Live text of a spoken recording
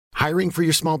Hiring for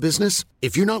your small business?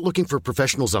 If you're not looking for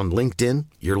professionals on LinkedIn,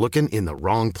 you're looking in the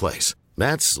wrong place.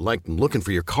 That's like looking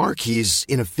for your car keys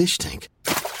in a fish tank.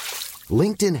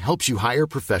 LinkedIn helps you hire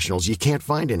professionals you can't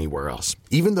find anywhere else,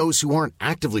 even those who aren't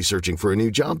actively searching for a new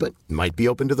job but might be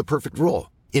open to the perfect role.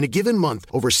 In a given month,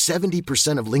 over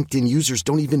 70% of LinkedIn users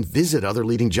don't even visit other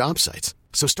leading job sites.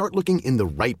 So start looking in the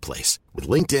right place. With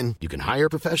LinkedIn, you can hire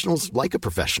professionals like a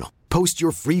professional. Post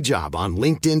your free job on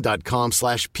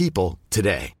linkedin.com/people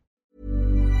today.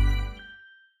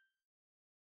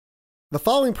 The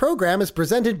following program is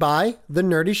presented by the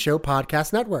Nerdy Show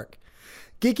Podcast Network.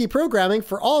 Geeky programming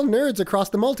for all nerds across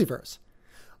the multiverse.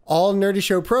 All Nerdy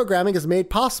Show programming is made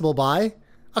possible by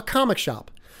a comic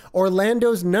shop,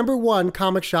 Orlando's #1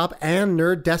 comic shop and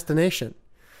nerd destination.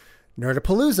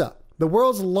 Nerdapalooza, the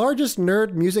world's largest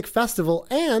nerd music festival,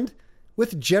 and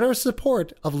with generous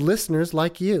support of listeners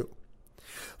like you.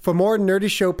 For more Nerdy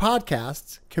Show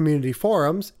podcasts, community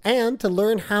forums, and to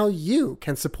learn how you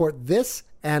can support this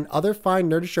and other fine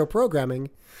Nerdy Show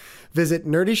programming, visit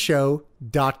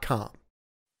nerdyshow.com.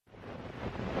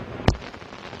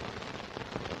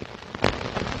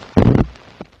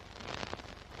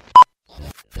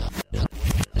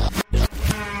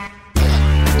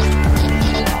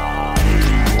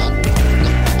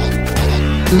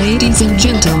 Ladies and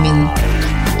gentlemen,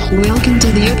 welcome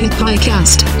to the Epic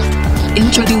Podcast.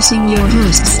 Introducing your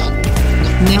hosts,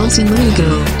 Nelson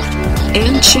Lugo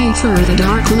and Schaefer the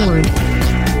Dark Lord.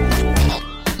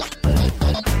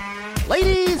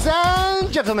 Ladies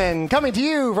and gentlemen, coming to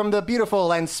you from the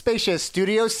beautiful and spacious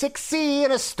Studio 6C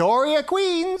in Astoria,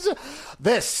 Queens,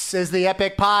 this is the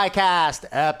Epic Podcast,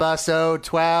 episode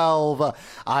 12.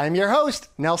 I'm your host,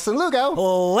 Nelson Lugo.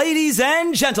 Ladies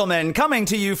and gentlemen, coming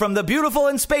to you from the beautiful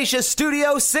and spacious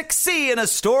Studio 6C in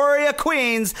Astoria,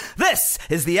 Queens, this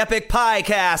is the Epic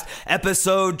Podcast,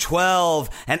 episode 12.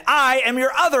 And I am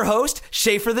your other host,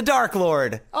 Schaefer the Dark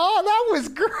Lord. Oh, that was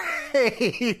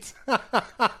great.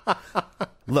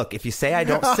 Look, if you say I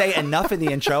don't say enough in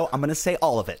the intro, I'm going to say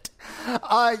all of it.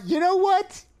 You know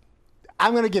what?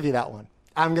 I'm going to give you that one.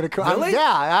 I'm going to... Really?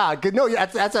 Yeah, good. No,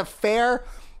 that's a fair...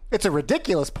 It's a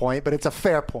ridiculous point, but it's a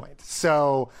fair point.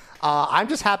 So I'm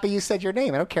just happy you said your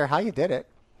name. I don't care how you did it.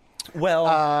 Well...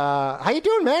 how you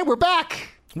doing, man? We're back.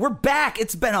 We're back.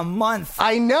 It's been a month.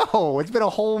 I know. It's been a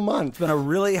whole month. It's been a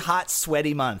really hot,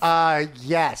 sweaty month.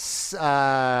 Yes.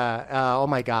 Oh,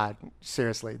 my God.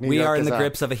 Seriously. We are in the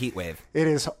grips of a heat wave. It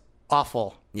is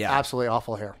awful. Yeah. Absolutely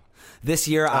awful here. This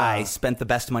year, I spent the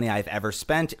best money I've ever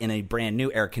spent in a brand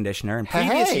new air conditioner. In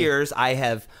previous years, I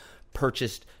have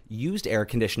purchased used air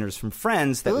conditioners from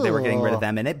friends that they were getting rid of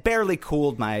them, and it barely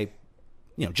cooled my,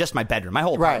 just my bedroom. My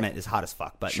whole apartment is hot as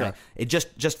fuck, but it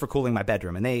just for cooling my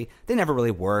bedroom. And they never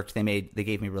really worked. They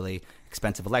gave me really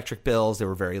expensive electric bills. They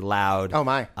were very loud. Oh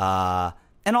my.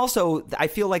 And also, I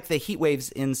feel like the heat waves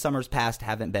in summers past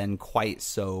haven't been quite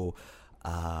so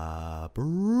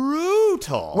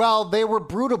brutal. Well, they were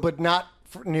brutal, but not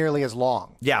nearly as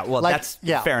long. Yeah, well, that's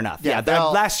fair enough. Yeah,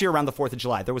 last year around the 4th of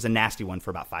July, there was a nasty one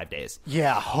for about 5 days.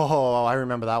 Yeah, I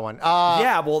remember that one.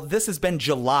 Yeah, well, this has been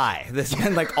July. This has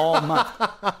been like all month.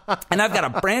 And I've got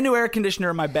a brand new air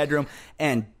conditioner in my bedroom,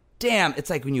 and damn,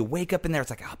 it's like when you wake up in there, it's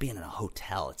like, being in a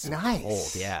hotel. It's so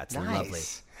cold. Yeah, it's lovely.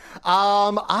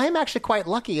 I'm actually quite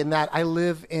lucky in that I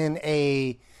live in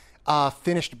a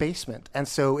finished basement, and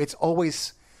so it's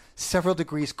always several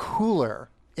degrees cooler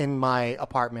in my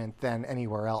apartment than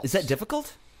anywhere else. Is that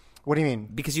difficult? What do you mean?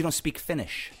 Because you don't speak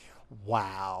Finnish.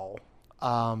 Wow.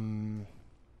 Wow.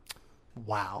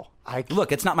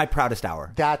 Look, it's not my proudest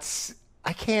hour.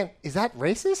 I can't, is that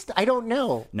racist? I don't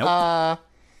know. Nope.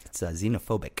 It's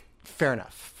xenophobic. Fair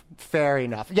enough.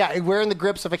 Yeah, we're in the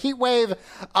grips of a heat wave,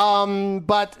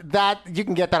 but that you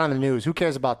can get that on the news. Who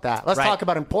cares about that? Let's talk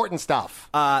about important stuff.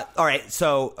 All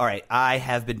right, I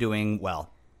have been doing well.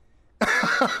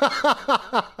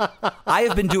 I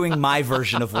have been doing my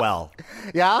version of well.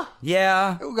 Yeah?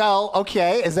 Yeah. Well,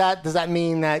 okay. Does that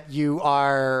mean that you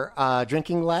are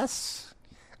drinking less,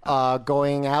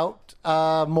 going out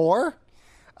more?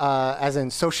 As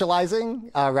in socializing,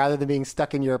 rather than being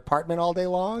stuck in your apartment all day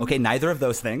long? Okay, neither of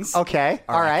those things. Okay,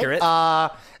 all right. Accurate.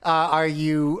 Are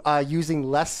you using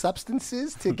less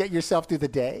substances to get yourself through the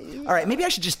day? All right, maybe I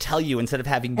should just tell you instead of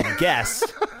having you guess.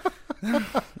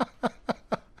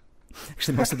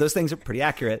 Actually, most of those things are pretty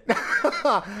accurate.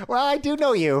 Well, I do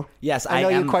know you. Yes, I know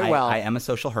you quite well. I am a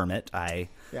social hermit.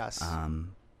 Yes.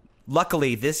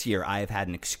 Luckily, this year I have had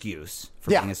an excuse for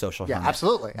being a social hermit. Yeah,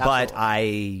 absolutely. But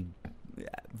I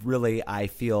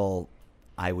feel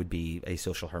I would be a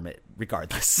social hermit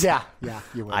regardless. Yeah,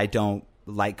 you would. I don't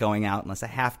like going out unless I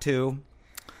have to.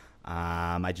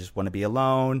 I just want to be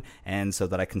alone, and so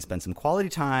that I can spend some quality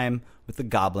time with the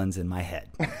goblins in my head.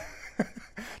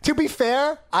 To be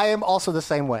fair, I am also the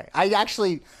same way. I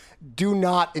actually do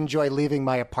not enjoy leaving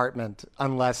my apartment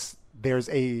unless there's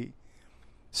a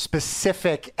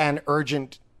specific and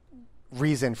urgent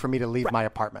reason for me to leave my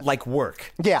apartment. Like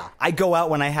work. Yeah. I go out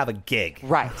when I have a gig.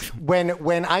 Right.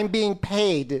 When I'm being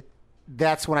paid,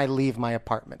 that's when I leave my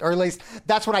apartment. Or at least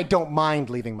that's when I don't mind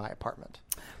leaving my apartment.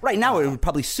 Right now, it would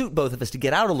probably suit both of us to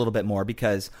get out a little bit more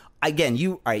because, again,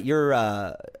 your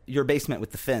basement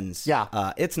with the fins.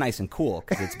 Yeah. It's nice and cool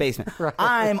because it's basement. Right.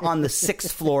 I'm on the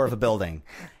 6th floor of a building,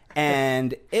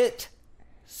 and it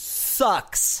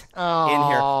sucks in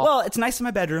here. Well, it's nice in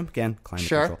my bedroom. Again, climate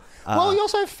control. Well, you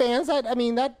also have fans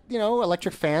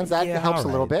electric fans that helps a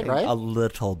little bit, right? A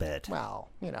little bit. Well,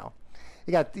 you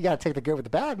got to take the good with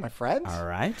the bad, my friend. All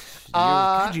right.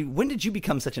 When did you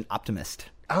become such an optimist?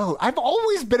 Oh, I've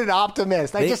always been an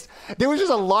optimist. There was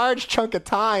just a large chunk of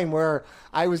time where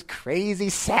I was crazy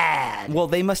sad. Well,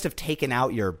 they must have taken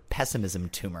out your pessimism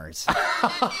tumors.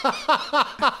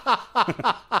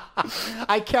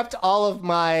 I kept all of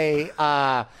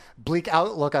my bleak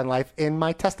outlook on life in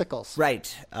my testicles.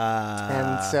 Right.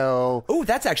 And so... Oh,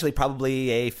 that's actually probably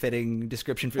a fitting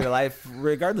description for your life,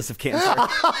 regardless of cancer.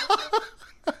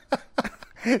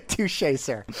 Touche,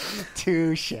 sir.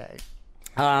 Touche.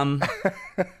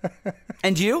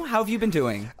 And you? How have you been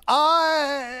doing?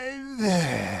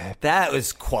 That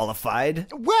was qualified.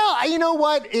 Well, you know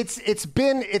what? It's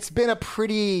been a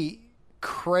pretty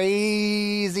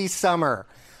crazy summer.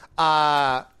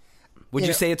 Would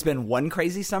you say it's been one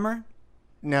crazy summer?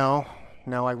 No,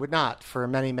 I would not, for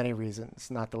many, many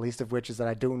reasons, not the least of which is that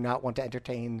I do not want to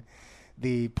entertain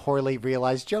the poorly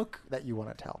realized joke that you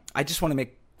want to tell. I just want to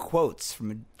make quotes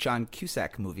from a John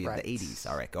Cusack movie of the 80s.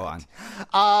 All right, go on.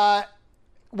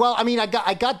 Well, I mean, I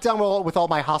got done with all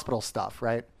my hospital stuff,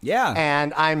 right? Yeah.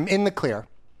 And I'm in the clear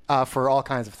for all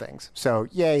kinds of things. So,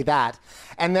 yay, that.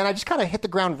 And then I just kind of hit the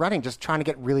ground running, just trying to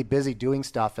get really busy doing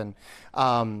stuff and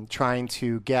trying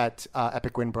to get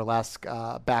Epic Win Burlesque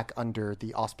back under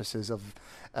the auspices of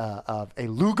a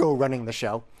Lugo running the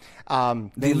show.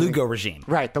 The Lugo regime.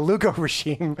 Right, the Lugo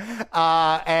regime.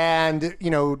 And,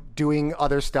 doing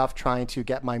other stuff, trying to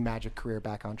get my magic career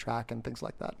back on track and things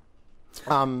like that.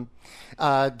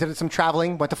 Did some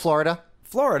traveling, went to Florida.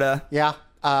 Florida? Yeah.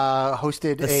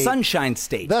 Hosted the Sunshine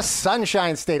State. The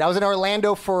Sunshine State. I was in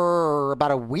Orlando for about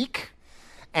a week,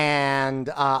 and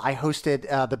I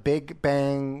hosted the Big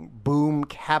Bang Boom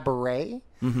Cabaret,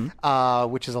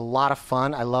 which is a lot of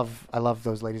fun. I love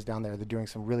those ladies down there. They're doing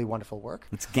some really wonderful work.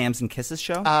 It's Gams and Kisses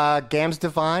show? Gams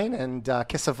Divine and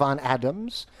Kissa Von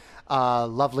Adams.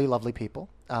 Lovely, lovely people.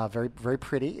 Very, very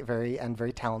pretty,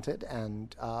 very talented,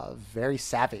 and very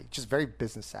savvy. Just very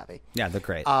business savvy. Yeah, they're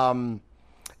great.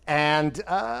 And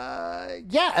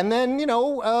then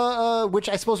which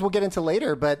I suppose we'll get into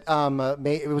later, but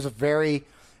it was a very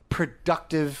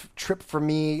productive trip for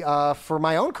me for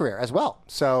my own career as well.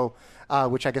 So,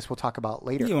 which I guess we'll talk about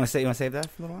later. You want to save that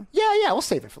for a little while? Yeah, we'll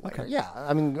save it for later. Okay. Yeah,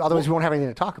 I mean, otherwise we won't have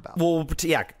anything to talk about. Well,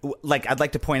 yeah, I'd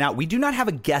like to point out we do not have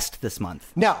a guest this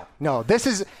month. No. This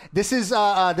is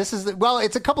well,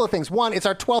 it's a couple of things. One, it's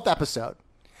our 12th episode.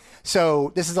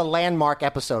 So this is a landmark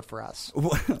episode for us.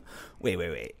 Wait.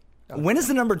 Okay. When is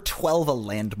the number 12 a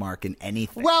landmark in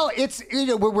anything? Well, it's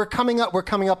we're coming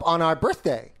up on our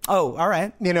birthday. Oh, all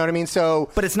right. You know what I mean? So,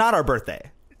 but it's not our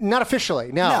birthday. Not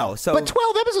officially. No. But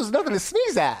 12 episodes is nothing to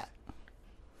sneeze at.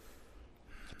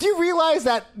 Do you realize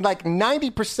that like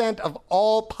 90% of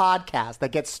all podcasts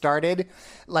that get started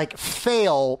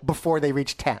fail before they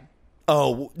reach 10?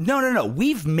 Oh, no.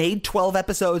 We've made 12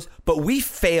 episodes, but we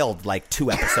failed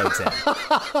 2 episodes in.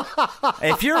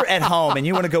 If you're at home and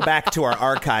you want to go back to our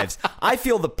archives, I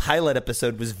feel the pilot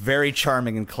episode was very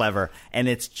charming and clever, and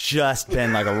it's just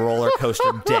been like a roller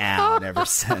coaster down ever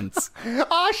since.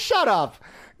 Oh, shut up.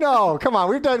 No, come on.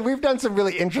 We've done some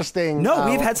really interesting... No,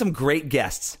 we've had some great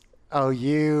guests. Oh,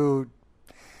 you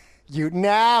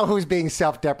now who's being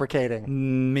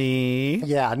self-deprecating? Me.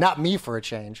 Yeah, not me for a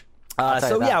change. All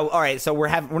right. So we're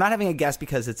not having a guest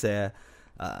because it's a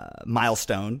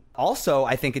milestone. Also,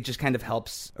 I think it just kind of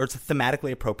helps, or it's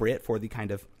thematically appropriate for the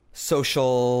kind of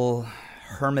social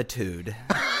hermitude.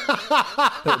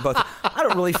 I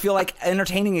don't really feel like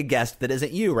entertaining a guest that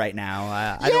isn't you right now.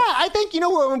 I think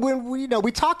when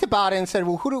we talked about it and said,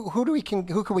 well, who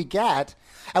can we get?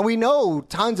 And we know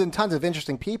tons and tons of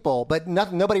interesting people, but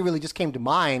nobody really just came to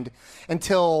mind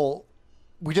until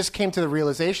we just came to the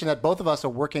realization that both of us are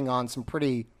working on some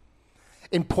pretty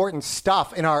important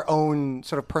stuff in our own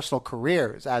sort of personal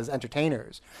careers as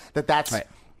entertainers. That's right.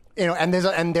 and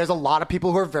there's a lot of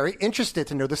people who are very interested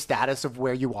to know the status of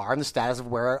where you are and the status of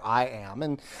where I am.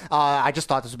 And I just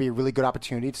thought this would be a really good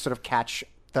opportunity to sort of catch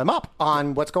them up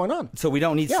on what's going on. So we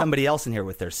don't need somebody else in here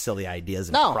with their silly ideas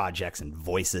and projects and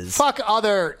voices. Fuck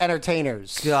other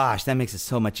entertainers. Gosh, that makes it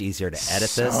so much easier to edit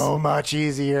this. So much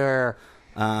easier.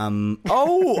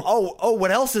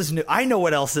 What else is new? I know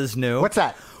what else is new. What's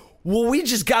that? Well, we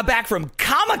just got back from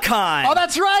Comic-Con. Oh,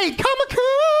 that's right.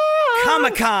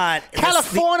 Comic-Con.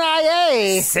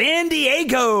 California. San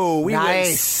Diego. We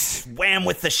swam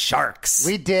with the sharks.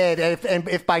 We did. And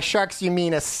if by sharks you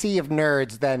mean a sea of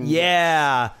nerds, then...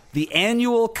 Yeah. The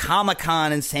annual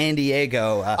Comic-Con in San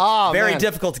Diego. Very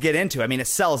difficult to get into. I mean, it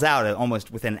sells out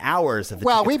almost within hours of the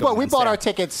Well, we bought our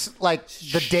tickets like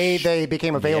the day they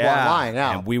became available online.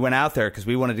 Yeah. And we went out there because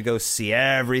we wanted to go see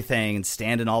everything and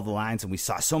stand in all the lines, and we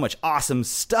saw so much awesome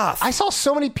stuff. I saw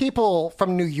so many people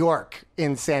from New York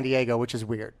in San Diego, which is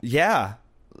weird. Yeah.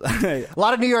 A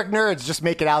lot of New York nerds just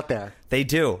make it out there. They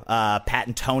do. Pat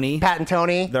and Tony.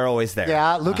 They're always there.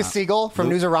 Yeah. Lucas Siegel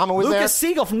from Newsarama was there. Lucas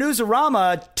Siegel from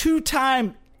Newsarama,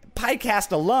 2-time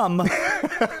Podcast alum.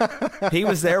 He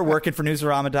was there working for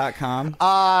Newsarama.com.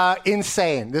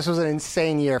 Insane. This was an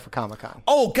insane year for Comic-Con.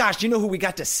 Oh, gosh. Do you know who we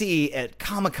got to see at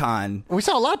Comic-Con? We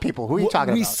saw a lot of people. Who are you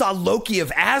talking about? We saw Loki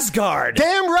of Asgard.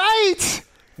 Damn right!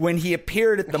 When he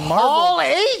appeared at the Marvel... Hall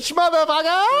H, motherfucker!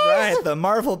 Right, the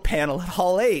Marvel panel at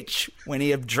Hall H. When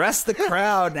he addressed the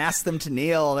crowd and asked them to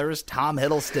kneel, there was Tom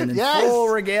Hiddleston in full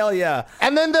regalia.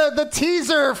 And then the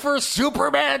teaser for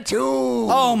Superman 2.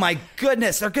 Oh, my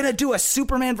goodness. They're going to do a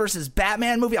Superman versus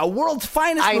Batman movie. A world's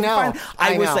finest movie.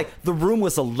 I was like, the room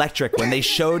was electric when they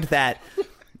showed that...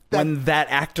 when that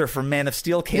actor from Man of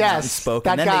Steel came out and spoke,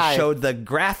 and then they showed the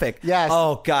graphic. Yes.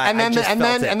 Oh God. And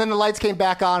then the lights came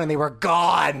back on and they were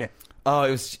gone. Oh,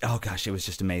 it was. Oh gosh, it was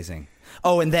just amazing.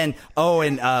 Bryan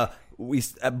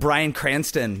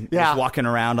Cranston was walking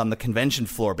around on the convention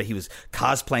floor, but he was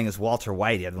cosplaying as Walter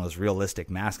White. He had one of those realistic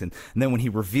masks, and then when he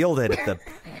revealed it at the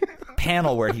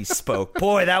panel where he spoke,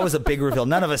 boy, that was a big reveal.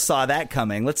 None of us saw that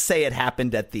coming. Let's say it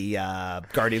happened at the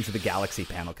Guardians of the Galaxy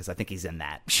panel, because I think he's in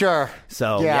that. Sure.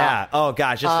 So yeah. Oh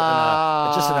gosh, just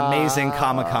an amazing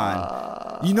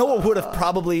Comic-Con. You know what would have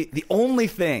probably the only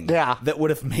thing that would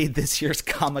have made this year's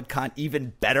Comic-Con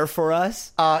even better for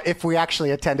us? If we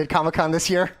actually attended Comic-Con this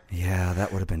year. Yeah,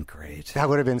 that would have been great. That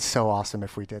would have been so awesome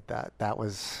if we did that. That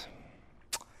was...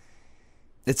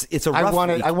 It's a rough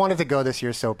week. I wanted to go this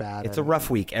year so bad. It's a rough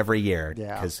week every year.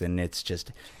 Yeah. Because then it's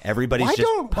just... Everybody's posting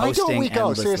Why don't we go?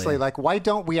 Endlessly. Seriously, why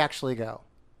don't we actually go?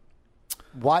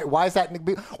 Why is that...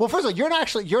 Well, first of all, you're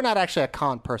not actually a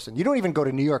con person. You don't even go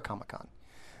to New York Comic-Con.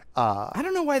 I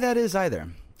don't know why that is either.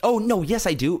 Oh, no, yes,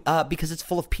 I do. Because it's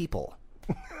full of people.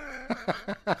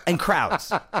 And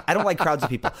crowds. I don't like crowds of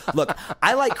people. Look,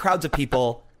 I like crowds of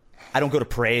people. I don't go to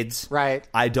parades. Right.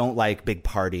 I don't like big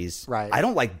parties. Right. I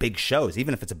don't like big shows,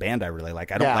 even if it's a band I really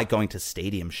like. I don't like going to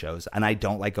stadium shows, and I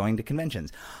don't like going to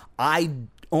conventions. I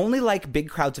only like big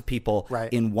crowds of people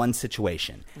in one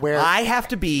situation. Where I have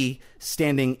to be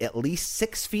standing at least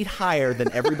 6 feet higher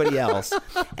than everybody else,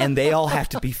 and they all have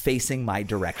to be facing my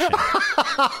direction.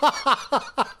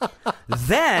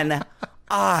 Then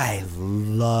I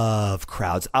love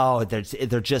crowds. Oh, they're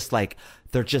just like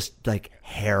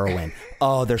heroin.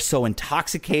 Oh, they're so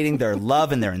intoxicating. Their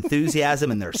love and their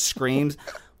enthusiasm and their screams.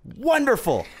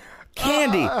 Wonderful.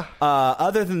 Candy.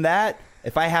 Other than that,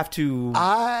 if I have to...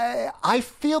 I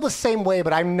feel the same way,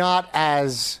 but I'm not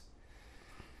as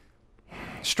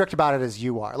strict about it as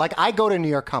you are. Like, I go to New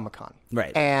York Comic Con.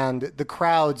 Right. And the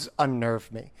crowds unnerve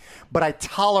me. But I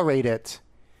tolerate it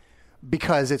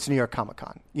because it's New York Comic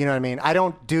Con. You know what I mean?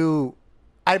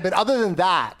 But other than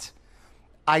that...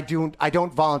 I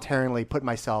don't voluntarily put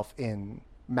myself in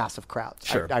massive crowds.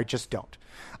 Sure. I just don't.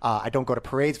 I don't go to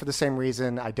parades for the same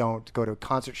reason. I don't go to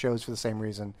concert shows for the same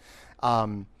reason.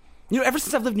 Ever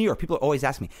since I've lived in New York, people always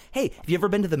ask me, hey, have you ever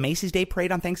been to the Macy's Day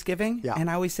Parade on Thanksgiving? Yeah. And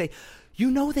I always say,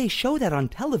 they show that on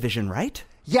television, right?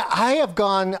 Yeah, I've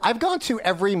gone to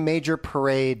every major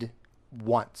parade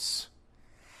once.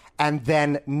 And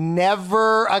then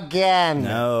never again.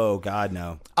 No, God,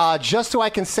 no. Just so I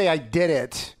can say I did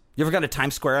it. You ever gone to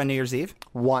Times Square on New Year's Eve?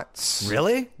 Once.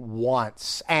 Really?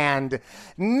 Once. And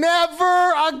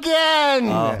never again.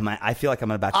 Oh my! I feel like I'm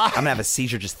gonna have a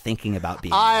seizure just thinking about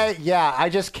being. I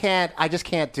just can't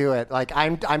do it. Like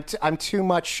I'm too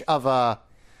much of a,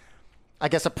 I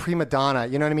guess, a prima donna.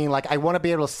 You know what I mean? Like, I want to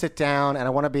be able to sit down and I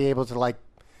want to be able to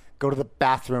go to the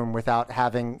bathroom without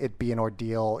having it be an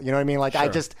ordeal. You know what I mean? Like, sure.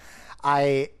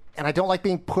 and I don't like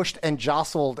being pushed and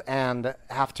jostled and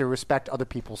have to respect other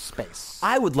people's space.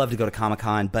 I would love to go to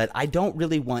Comic-Con, but I don't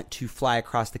really want to fly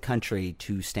across the country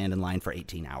to stand in line for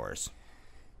 18 hours.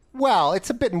 Well,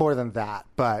 it's a bit more than that,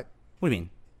 but... What do you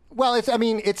mean? Well, it's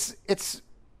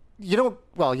you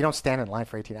don't stand in line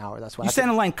for 18 hours. That's why you stand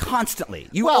in line constantly.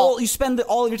 You spend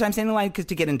all of your time standing in line to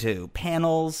get into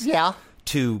panels. Yeah.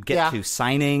 To get to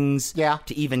signings. Yeah.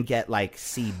 To even get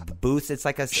see booths. It's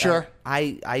like a sure.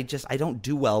 I don't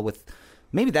do well with.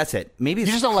 Maybe that's it. Maybe it's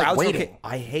you just don't like waiting. Okay.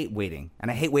 I hate waiting, and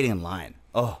I hate waiting in line.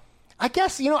 Oh. I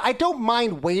guess I don't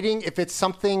mind waiting if it's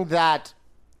something that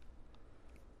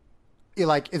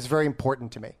is very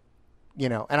important to me.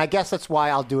 And I guess that's why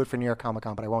I'll do it for New York Comic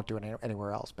Con, but I won't do it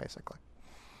anywhere else, basically.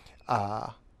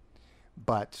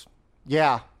 But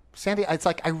yeah, Sandy, it's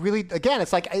like I really, again,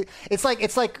 it's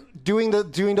like doing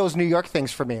those New York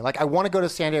things for me. Like I want to go to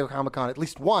San Diego Comic Con at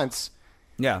least once,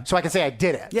 yeah, so I can say I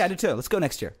did it. Yeah, I did too. Let's go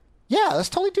next year. Yeah, let's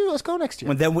totally do it. Let's go next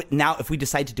year. Now, if we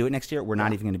decide to do it next year, we're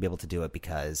not even going to be able to do it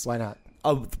because why not?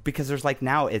 Oh, because there's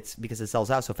now it's because it sells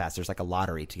out so fast. There's a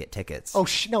lottery to get tickets. Oh,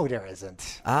 no, there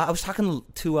isn't. I was talking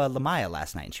to Lamaya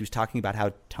last night, and she was talking about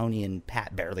how Tony and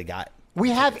Pat barely got. We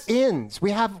have ins.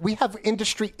 We have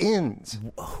industry ins.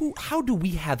 How do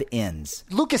we have ins?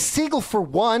 Lucas Siegel for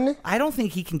one. I don't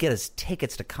think he can get us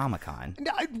tickets to Comic-Con.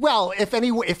 Well, if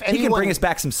anyone, he can bring us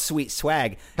back some sweet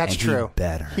swag. That's true.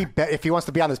 If he wants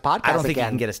to be on this podcast, I don't think he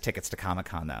can get us tickets to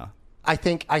Comic-Con though. I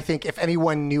think if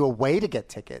anyone knew a way to get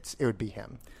tickets, it would be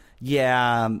him.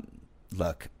 Yeah,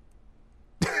 look.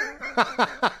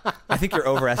 I think you're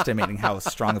overestimating how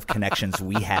strong of connections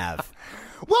we have.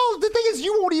 Well, the thing is,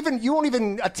 you won't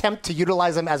even attempt to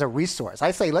utilize them as a resource.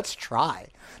 I say, let's try.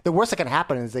 The worst that can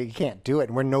happen is that you can't do it,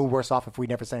 and we're no worse off if we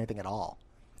never say anything at all.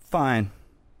 Fine.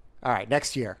 All right,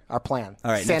 next year, our plan.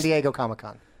 All right, San Diego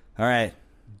Comic-Con. All right.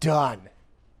 Done.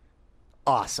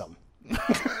 Awesome. Do you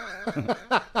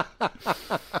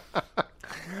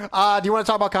want to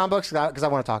talk about comic books? Because I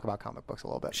want to talk about comic books a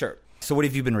little bit. Sure. So what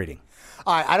have you been reading?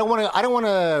 All right, I don't want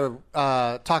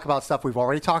to talk about stuff we've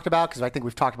already talked about because I think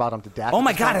we've talked about them to death. Oh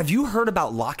my God, have you heard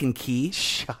about Lock and Key?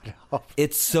 Shut up.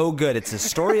 It's so good. It's a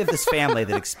story of this family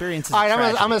that experiences. All right,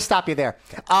 I'm going to stop you there.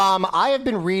 I have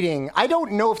been reading. I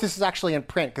don't know if this is actually in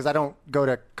print because I don't go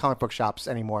to comic book shops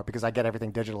anymore because I get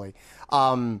everything digitally.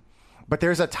 But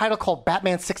there's a title called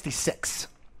Batman 66.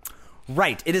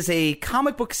 Right. It is a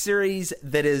comic book series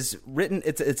that is written.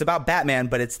 It's about Batman,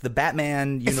 but it's the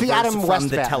Batman universe from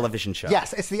the television show.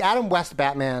 Yes, it's the Adam West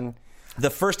Batman. The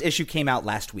first issue came out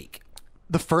last week.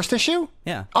 The first issue?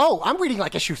 Yeah. Oh, I'm reading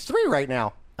issue 3 right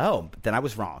now. Oh, then I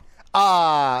was wrong.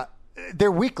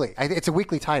 They're weekly. It's a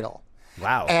weekly title.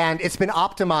 Wow. And it's been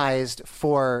optimized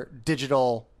for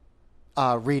digital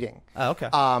reading. Oh, okay.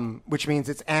 Which means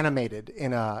it's animated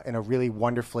in a really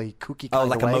wonderfully kooky kind of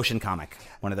way. Oh, like a motion comic,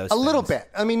 one of those. A little bit.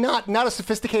 I mean, not as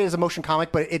sophisticated as a motion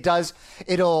comic, but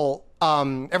it'll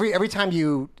every time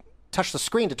you touch the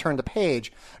screen to turn the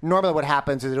page, normally what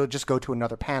happens is it'll just go to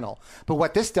another panel. But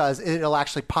what this does, it'll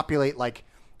actually populate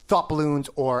thought balloons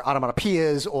or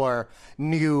onomatopoeias or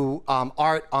new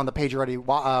art on the page you're already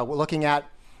looking at,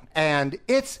 and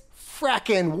it's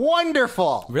fracking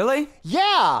wonderful. Really?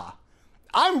 Yeah.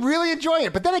 I'm really enjoying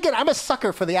it. But then again, I'm a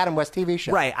sucker for the Adam West TV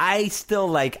show. Right. I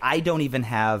still I don't even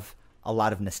have a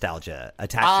lot of nostalgia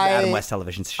attached to the Adam West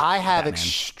television show. I have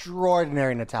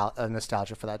extraordinary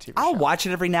nostalgia for that TV show. I'll watch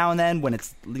it every now and then when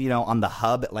it's, on the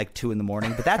hub at 2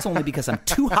 a.m, but that's only because I'm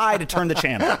too high to turn the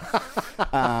channel.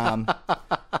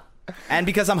 And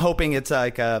because I'm hoping it's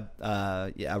a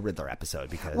Riddler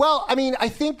episode. Well, I mean, I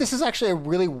think this is actually a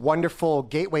really wonderful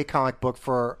gateway comic book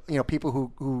for, people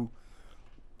who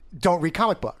don't read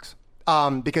comic books.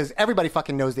 Because everybody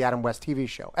fucking knows the Adam West TV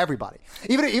show. Everybody.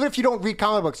 Even if you don't read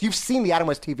comic books, you've seen the Adam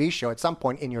West TV show at some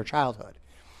point in your childhood.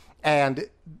 And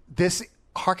this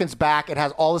harkens back. It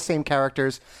has all the same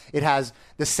characters. It has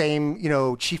the same,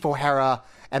 Chief O'Hara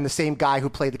and the same guy who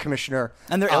played the commissioner.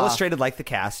 And they're illustrated like the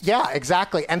cast. Yeah,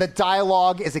 exactly. And the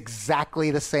dialogue is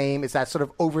exactly the same. It's that sort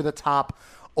of over-the-top,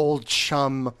 old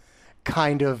chum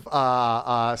kind of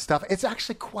stuff. It's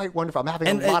actually quite wonderful. I'm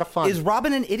having a lot of fun. Is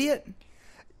Robin an idiot?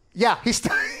 Yeah,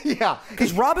 yeah.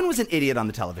 Because Robin was an idiot on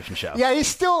the television show. Yeah, he's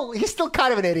still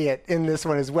kind of an idiot in this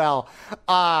one as well.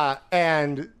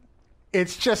 And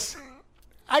it's just,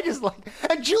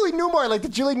 and Julie Newmar, the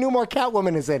Julie Newmar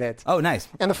Catwoman is in it. Oh, nice.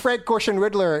 And the Frank Gorshin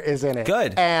Riddler is in it.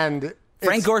 Good. And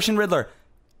Frank Gorshin Riddler,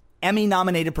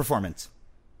 Emmy-nominated performance.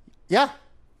 Yeah,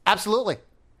 absolutely.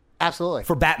 Absolutely.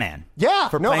 For Batman. Yeah.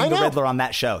 For playing the Riddler on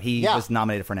that show. He was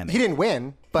nominated for an Emmy. He didn't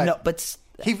win, but... No, but...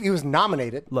 He was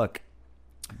nominated. Look,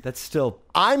 that's still...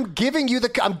 I'm giving him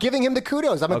the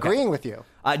kudos. I'm agreeing with you.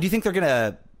 Do you think they're going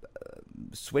to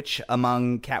switch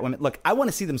among Catwomen. Look, I want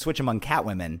to see them switch among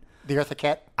Catwomen. The Eartha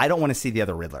Kitt? I don't want to see the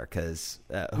other Riddler because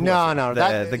no,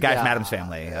 the guy from Addams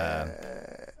Family.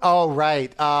 Oh,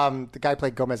 right. The guy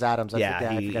played Gomez Addams.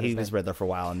 He was Riddler for a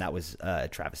while, and that was a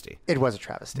travesty. It was a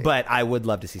travesty. But I would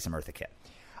love to see some Eartha Kitt.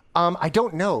 I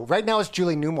don't know. Right now it's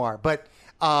Julie Newmar, but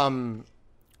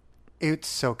it's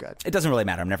so good. It doesn't really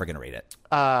matter. I'm never going to read it.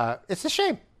 It's a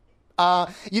shame.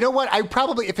 You know what?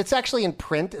 If it's actually in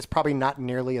print, it's probably not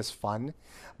nearly as fun.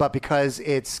 But because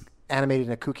it's animated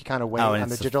in a kooky kind of way on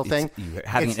the digital thing, you're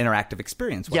having an interactive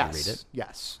experience while you read it.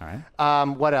 Yes. All right.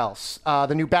 What else?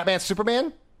 The new Batman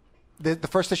Superman. The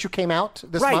first issue came out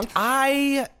this month.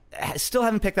 I still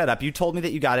haven't picked that up. You told me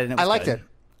that you got it. And it was I liked good. it.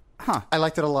 Huh. I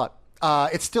liked it a lot.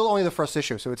 It's still only the first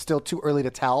issue, so it's still too early to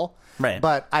tell. Right.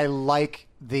 But I like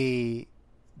the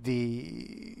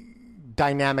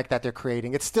dynamic that they're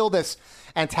creating. It's still this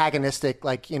antagonistic,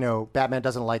 Batman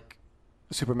doesn't like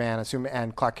Superman,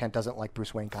 and Clark Kent doesn't like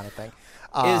Bruce Wayne kind of thing.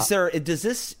 Do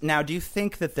you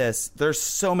think that there's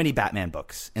so many Batman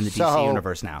books in the DC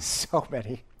universe now? So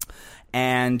many.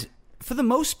 And for the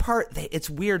most part, it's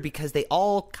weird because they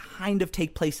all kind of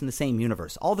take place in the same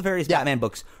universe. All the various Batman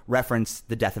books reference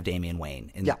the death of Damian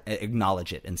Wayne and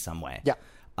acknowledge it in some way.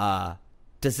 Yeah.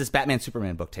 Does this Batman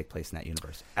Superman book take place in that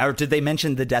universe? Or did they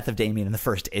mention the death of Damian in the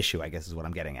first issue, I guess is what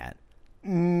I'm getting at.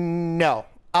 No.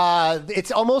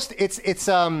 It's almost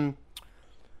the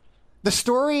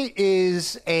story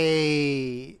is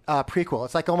a prequel.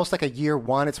 It's almost like a year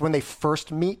one. It's when they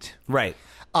first meet. Right.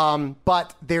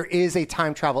 But there is a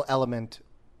time travel element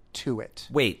to it.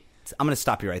 Wait, I'm going to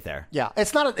stop you right there. Yeah,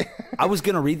 it's not I was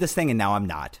going to read this thing and now I'm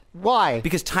not. Why?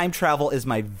 Because time travel is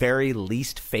my very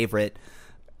least favorite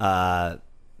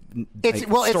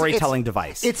storytelling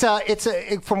device. It's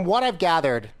from what I've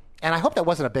gathered, and I hope that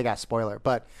wasn't a big ass spoiler,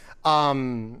 but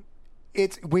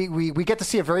we get to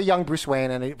see a very young Bruce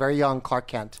Wayne and a very young Clark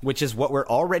Kent, which is what we're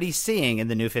already seeing in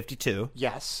the New 52.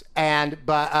 Yes, and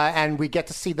we get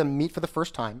to see them meet for the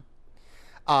first time,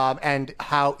 and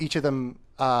how each of them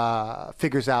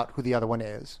figures out who the other one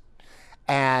is,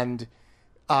 and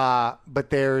but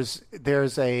it's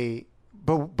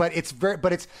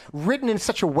written in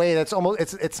such a way that's almost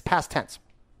it's past tense,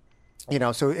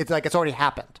 so it's like it's already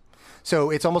happened,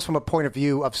 so it's almost from a point of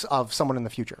view of someone in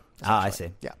the future. I see.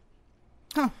 Yeah.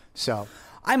 Huh. So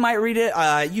I might read it.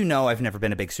 I've never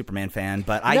been a big Superman fan,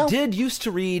 but I did used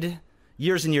to read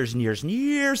years and years and years and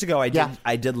years ago. I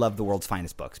did love the World's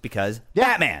Finest books because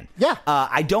Batman. Yeah.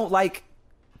 I don't like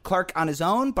Clark on his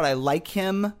own, but I like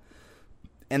him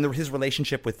and his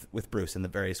relationship with Bruce in the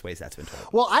various ways that's been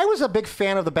told. Well, I was a big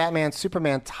fan of the Batman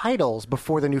Superman titles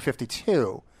before the New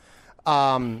 52.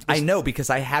 I know because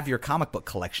I have your comic book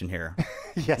collection here,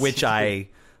 yes, which I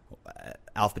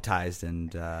alphabetized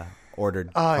and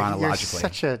ordered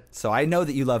chronologically. So I know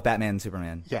that you love Batman and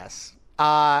Superman. Yes,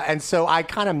 and so I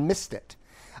kind of missed it,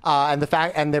 and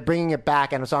they're bringing it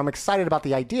back, and so I'm excited about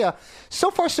the idea.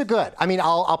 So far, so good. I mean,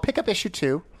 I'll pick up issue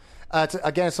 2.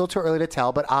 Again, it's a little too early to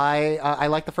tell, but I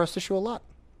like the first issue a lot.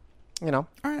 All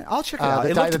right, I'll check it out.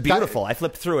 It looked beautiful. I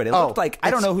flipped through it. It looked like, I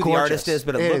don't know who the artist is,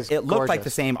 but it looked like the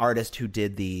same artist who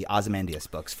did the Ozymandias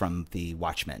books from the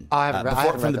Watchmen.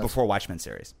 From the Before Watchmen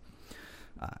series.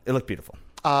 It looked beautiful.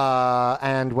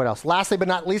 And what else? Lastly, but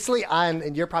not leastly,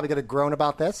 and you're probably going to groan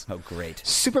about this. Oh, great.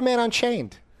 Superman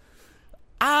Unchained.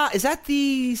 Is that That's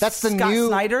the Scott new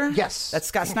Snyder? Yes. That's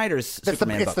Scott Snyder's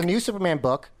Superman book. It's the new Superman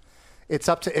book. It's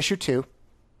up to issue 2.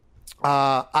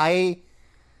 I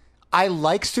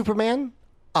like Superman.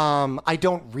 I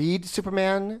don't read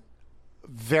Superman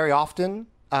very often,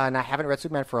 and I haven't read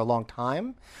Superman for a long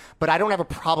time. But I don't have a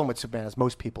problem with Superman as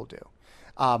most people do.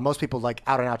 Most people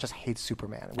out and out just hate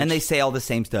Superman, and they say all the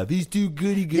same stuff. He's too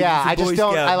goody goody. Yeah, I just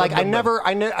don't.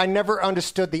 I never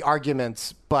understood the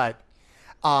arguments, but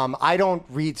I don't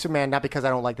read Superman not because I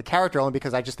don't like the character, only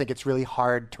because I just think it's really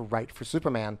hard to write for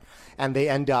Superman, and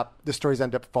the stories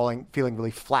end up feeling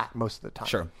really flat most of the time.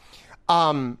 Sure.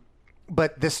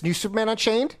 But this new Superman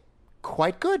Unchained,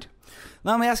 quite good.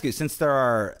 Now, let me ask you, since there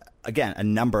are, again, a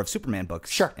number of Superman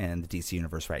books Sure. in the DC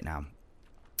universe right now,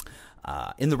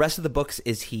 in the rest of the books,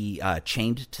 is he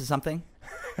chained to something?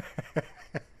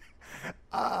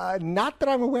 Not that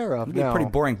I'm aware of. It'd be a pretty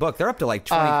boring book. They're up to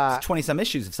 20-some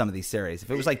issues of some of these series.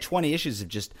 If it was 20 issues of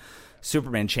just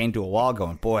Superman chained to a wall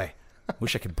going, boy,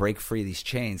 wish I could break free of these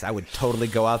chains. I would totally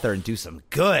go out there and do some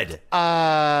good.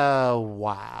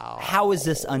 Wow. How is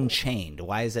this unchained?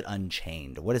 Why is it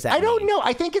unchained? What does that mean? I don't know.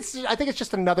 I think it's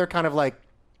just another kind of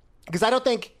because I don't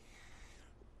think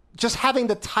just having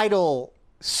the title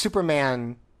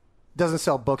Superman doesn't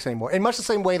sell books anymore. In much the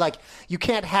same way, like, you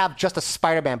can't have just a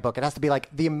Spider-Man book. It has to be like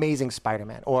The Amazing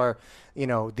Spider-Man or,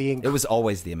 It was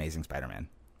always The Amazing Spider-Man.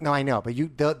 No, I know, but you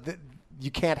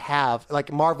can't have,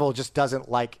 like, Marvel just doesn't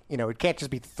like, it can't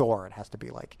just be Thor. It has to be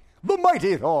like The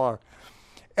Mighty Thor.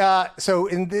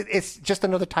 It's just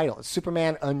another title. It's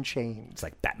Superman Unchained. It's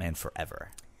like Batman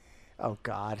Forever. Oh,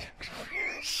 God.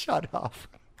 Shut up.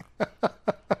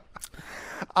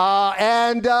 So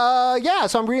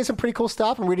I'm reading some pretty cool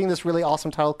stuff. I'm reading this really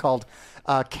awesome title called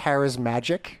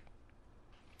Charismagic.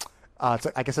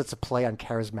 I guess it's a play on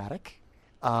charismatic.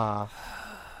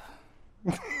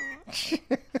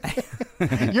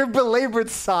 Your belabored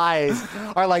sighs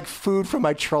are like food for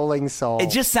my trolling soul.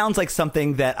 It just sounds like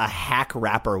something that a hack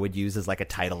rapper would use as like a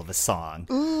title of a song.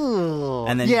 Ooh.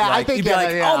 And then I think you'd be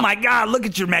like, oh my God, look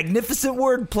at your magnificent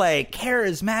wordplay.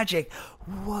 Charismagic.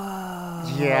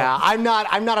 Whoa. Yeah, I'm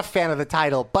not a fan of the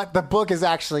title, but the book is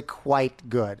actually quite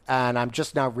good, and I'm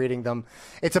just now reading them.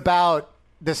 It's about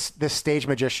this stage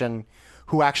magician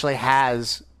who actually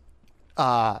has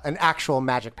an actual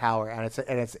magic power, and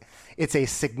it's a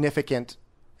significant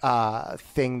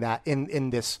thing that in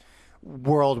this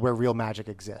world where real magic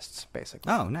exists,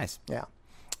 basically. Oh, nice. Yeah.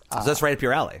 So that's right up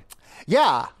your alley.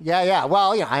 Yeah.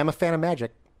 Well, I am a fan of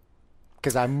magic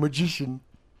because I'm a magician.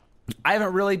 I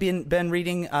haven't really been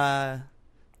reading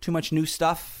too much new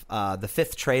stuff. The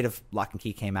 5th trade of Lock and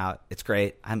Key came out. It's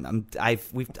great.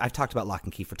 I've talked about Lock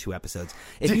and Key for 2 episodes.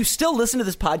 If you still listen to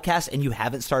this podcast and you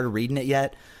haven't started reading it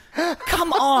yet,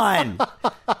 come on!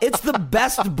 It's the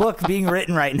best book being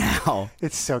written right now.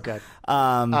 It's so good. Do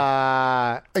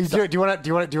you want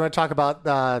to talk about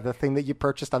the thing that you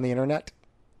purchased on the internet?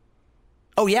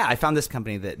 Oh, yeah. I found this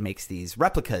company that makes these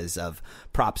replicas of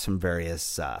props from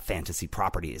various fantasy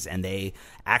properties, and they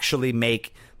actually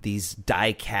make these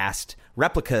die-cast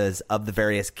replicas of the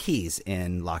various keys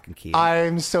in Lock and Key.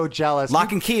 I'm so jealous.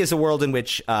 Lock and Key is a world in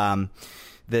which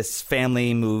this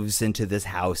family moves into this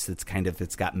house it's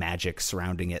got magic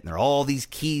surrounding it, and there are all these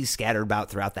keys scattered about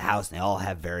throughout the house, and they all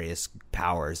have various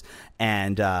powers,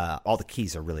 and all the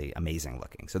keys are really amazing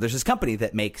looking. So there's this company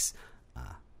that makes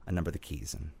a number of the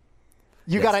keys, and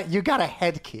you got a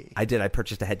head key. I did. I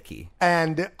purchased a head key.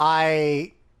 And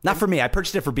not for me. I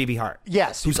purchased it for BB Hart.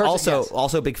 Yes. Who's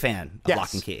also a big fan of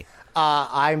Lock and Key.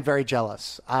 I'm very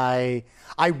jealous. I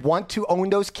want to own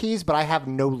those keys, but I have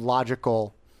no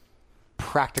logical,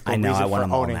 practical reason for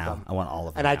owning them. I want all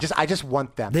of them. And I just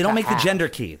want them. They don't make the gender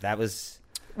key. That was...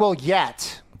 Well,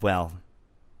 yet.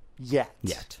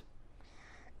 Yet.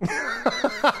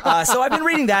 So I've been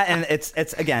reading that, and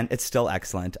it's still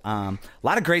excellent. A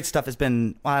lot of great stuff has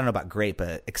been, well, I don't know about great,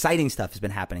 but exciting stuff has been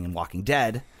happening in Walking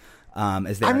Dead. I'm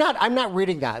not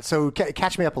reading that, so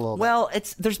catch me up a little bit. Well,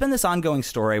 there's been this ongoing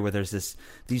story where there's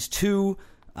these two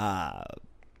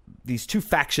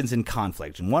factions in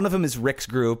conflict, and one of them is Rick's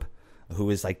group, who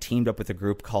is like teamed up with a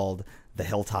group called the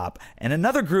Hilltop, and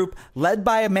another group led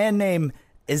by a man named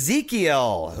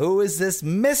Ezekiel, who is this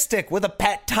mystic with a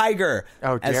pet tiger.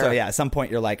 Oh, dear. And so, at some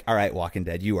point you're like, all right, Walking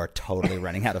Dead, you are totally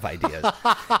running out of ideas.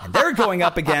 And they're going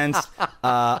up against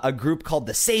a group called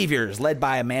the Saviors, led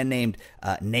by a man named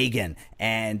Negan.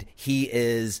 And he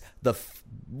is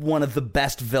one of the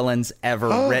best villains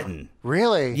ever written.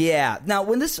 Really? Yeah. Now,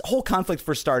 when this whole conflict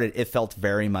first started, it felt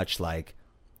very much like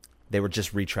they were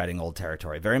just retreading old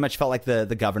territory. Very much felt like the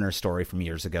governor story from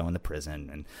years ago in the prison.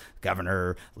 And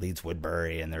governor leads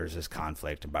Woodbury, and there's this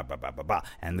conflict, and blah, blah, blah, blah, blah.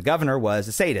 And the governor was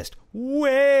a sadist.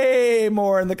 Way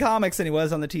more in the comics than he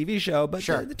was on the TV show. But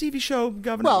sure. the TV show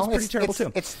governor was pretty terrible,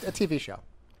 too. It's a TV show.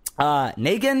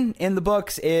 Negan in the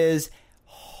books is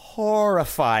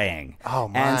horrifying. Oh,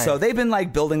 my. And so they've been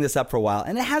like building this up for a while.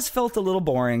 And it has felt a little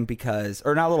boring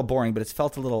or not a little boring, but it's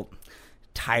felt a little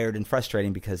tired and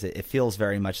frustrating because it feels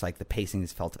very much like the pacing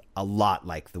has felt a lot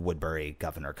like the Woodbury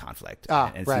governor conflict.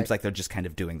 And it seems like they're just kind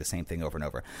of doing the same thing over and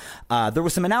over. There were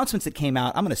some announcements that came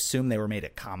out. I'm going to assume they were made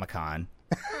at Comic-Con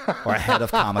or ahead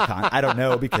of Comic-Con. I don't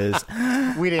know because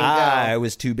I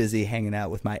was too busy hanging out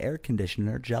with my air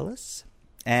conditioner, jealous.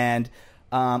 And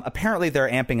apparently they're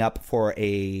amping up for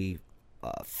a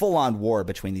full-on war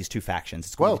between these two factions.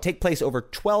 It's going to take place over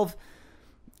 12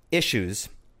 issues.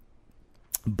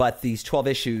 But these 12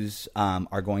 issues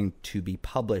are going to be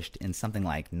published in something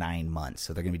like 9 months.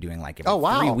 So they're going to be doing like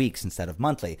every 3 weeks instead of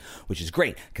monthly, which is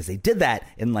great because they did that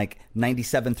in like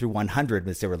 97 through 100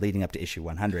 as they were leading up to issue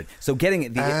 100. So getting a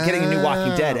new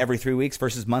Walking Dead every 3 weeks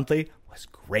versus monthly was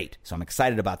great. So I'm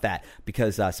excited about that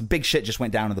because some big shit just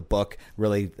went down in the book.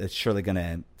 Really, it's surely going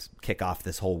to kick off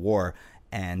this whole war.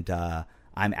 And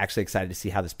I'm actually excited to see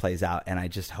how this plays out. And I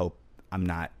just hope I'm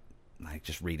not like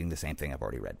just reading the same thing I've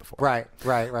already read before. Right.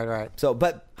 So,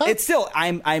 but it's still, I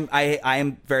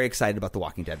am very excited about The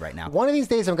Walking Dead right now. One of these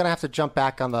days, I'm going to have to jump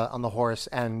back on the horse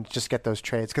and just get those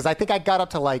trades, because I think I got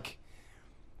up to like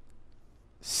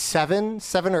seven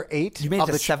or eight. You made it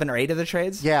to 7 or 8 of the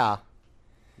trades? Yeah.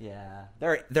 Yeah.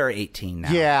 There are 18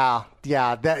 now. Yeah.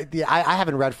 I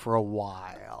haven't read for a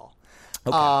while.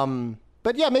 Okay.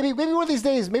 But yeah, maybe one of these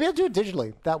days, maybe I'll do it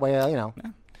digitally. That way, I don't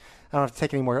have to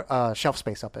take any more shelf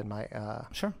space up in my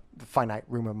finite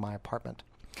room of my apartment.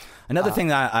 Another thing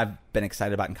that I've been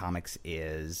excited about in comics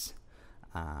is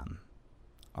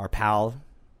our pal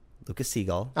Lucas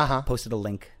Siegel posted a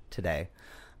link today.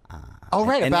 An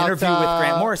interview with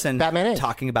Grant Morrison, Batman Inc.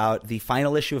 talking about the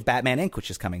final issue of Batman Inc., which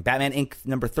is coming. Batman Inc.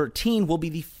 number 13 will be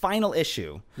the final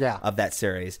issue of that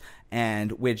series,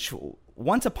 and which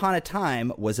once upon a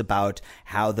time was about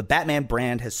how the Batman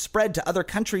brand has spread to other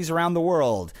countries around the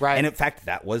world. Right. And in fact,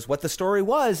 that was what the story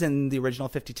was in the original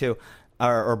 52,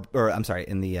 or I'm sorry,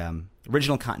 in the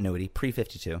original continuity,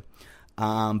 pre-52.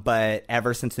 But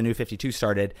ever since the new 52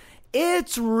 started,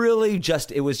 it's really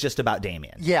it was just about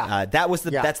Damian. Yeah.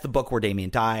 That's the book where Damian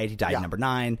died. He died number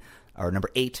 9 or number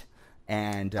 8.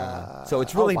 And so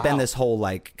it's really been this whole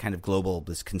like kind of global,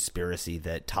 this conspiracy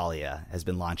that Talia has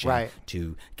been launching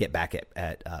to get back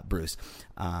at Bruce.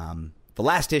 The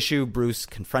last issue, Bruce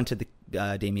confronted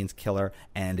Damian's killer,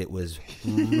 and it was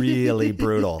really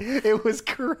brutal. It was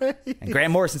great. And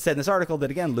Grant Morrison said in this article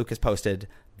that, again, Lucas posted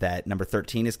that number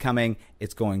 13 is coming.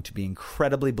 It's going to be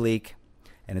incredibly bleak,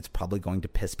 and it's probably going to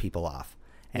piss people off.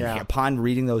 And upon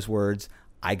reading those words,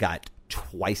 I got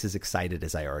twice as excited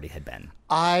as I already had been.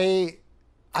 I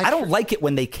don't like it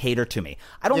when they cater to me.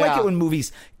 I don't like it when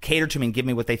movies cater to me and give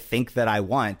me what they think that I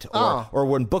want, or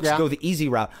when books go the easy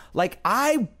route. Like,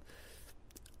 I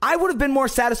would have been more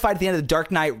satisfied at the end of The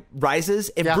Dark Knight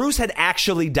Rises if Bruce had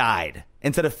actually died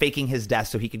instead of faking his death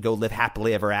so he could go live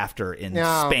happily ever after in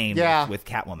Spain with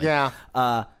Catwoman. Yeah.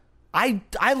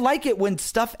 I like it when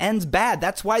stuff ends bad.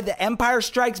 That's why The Empire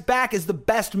Strikes Back is the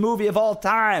best movie of all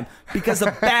time, because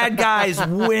the bad guys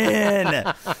win.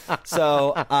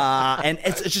 So, and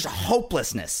it's just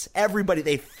hopelessness.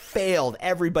 They failed.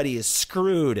 Everybody is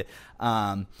screwed.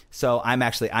 So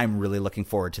I'm really looking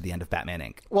forward to the end of Batman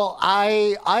Inc. Well,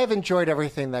 I've enjoyed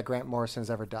everything that Grant Morrison has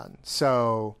ever done.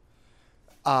 So,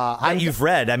 you've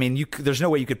read. I mean, there's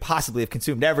no way you could possibly have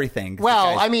consumed everything.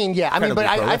 Well, I mean, but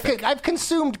I've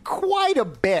consumed quite a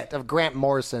bit of Grant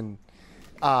Morrison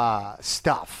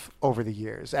stuff over the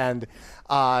years, and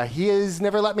he has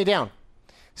never let me down.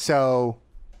 So,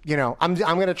 I'm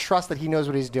going to trust that he knows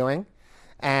what he's doing,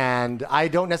 and I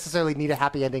don't necessarily need a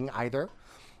happy ending either,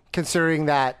 considering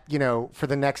that for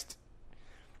the next.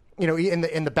 In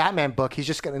the Batman book, he's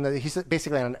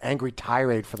basically on an angry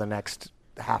tirade for the next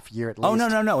half year at least.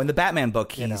 Oh, no. In the Batman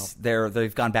book,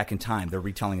 they've gone back in time. They're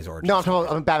retelling his origins. No, I'm talking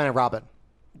about Batman and Robin.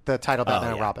 The title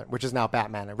Batman and Robin, which is now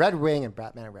Batman and Red Wing and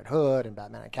Batman and Red Hood and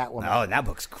Batman and Catwoman. Oh, that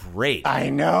book's great. I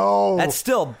know. That's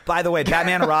still, by the way,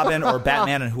 Batman and Robin or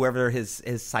Batman and whoever his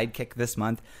sidekick this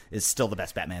month is still the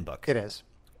best Batman book. It is.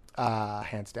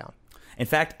 Hands down. In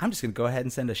fact, I'm just going to go ahead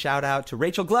and send a shout out to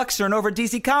Rachel Gluckstern over at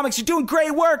DC Comics. You're doing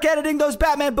great work editing those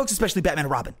Batman books, especially Batman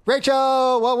and Robin.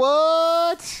 Rachel,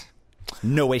 what?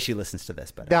 No way she listens to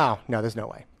this, but no, there's no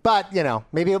way. But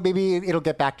maybe it'll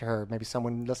get back to her. Maybe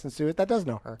someone listens to it that does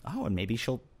know her. Oh, and maybe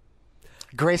she'll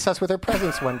grace us with her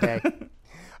presence one day.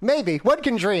 Maybe one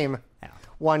can dream. Yeah.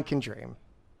 One can dream.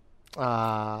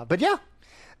 But yeah,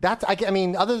 I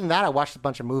mean, other than that, I watched a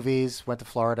bunch of movies. Went to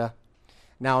Florida.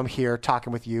 Now I'm here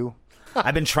talking with you.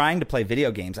 I've been trying to play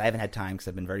video games. I haven't had time because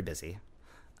I've been very busy.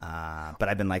 But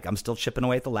I've been I'm still chipping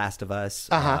away at The Last of Us.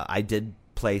 I did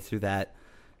play through that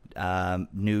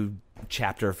new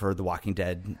chapter for the Walking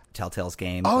Dead Telltale's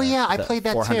game. Oh, I played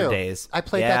that 400 too. Days. I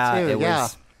played that too. It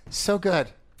was so good.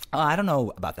 I don't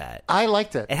know about that. I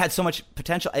liked it. It had so much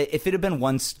potential. If it had been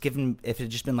if it had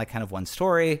just been kind of one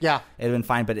story, it'd have been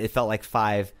fine. But it felt like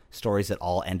 5 stories that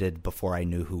all ended before I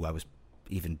knew who I was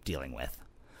even dealing with.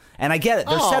 And I get it.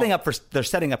 They're setting up for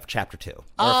chapter 2 or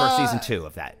for season 2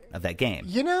 of that game.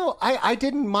 I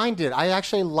didn't mind it. I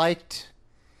actually liked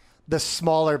the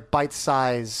smaller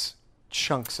bite-size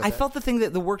chunks of it. I felt the thing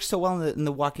that worked so well in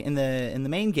the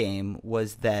main game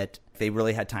was that they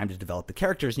really had time to develop the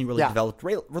characters, and you really developed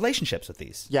relationships with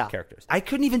these characters. I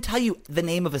couldn't even tell you the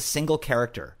name of a single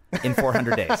character in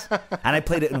 400 days, and I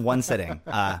played it in one sitting.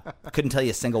 Couldn't tell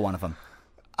you a single one of them.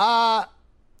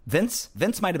 Vince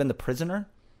might have been the prisoner.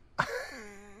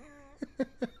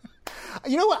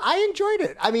 You know what? I enjoyed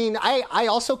it. I mean, I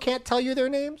also can't tell you their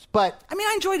names, but I mean,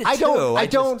 I enjoyed it too.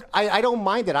 I don't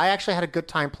mind it. I actually had a good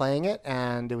time playing it,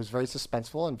 and it was very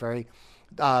suspenseful and very,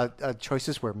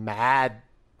 choices were mad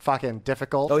fucking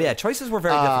difficult. Oh yeah, choices were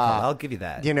very difficult. I'll give you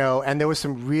that. And there was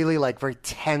some really like very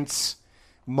tense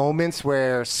moments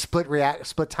where split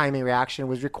timing reaction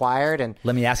was required. And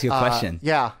let me ask you a question.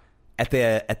 Yeah. At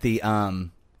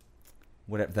the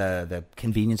whatever the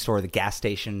convenience store, the gas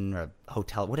station, or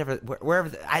hotel, whatever,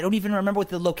 wherever. I don't even remember what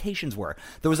the locations were.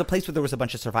 There was a place where there was a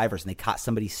bunch of survivors, and they caught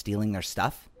somebody stealing their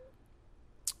stuff.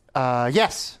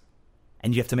 Yes.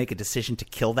 And you have to make a decision to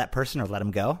kill that person or let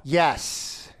them go.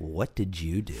 Yes. What did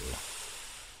you do?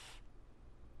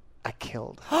 I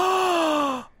killed.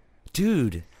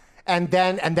 Dude. And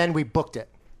then we booked it.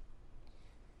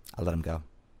 I let him go.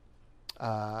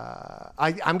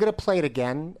 I'm going to play it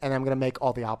again, and I'm going to make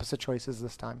all the opposite choices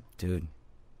this time. Dude,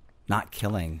 not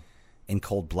killing in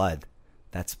cold blood.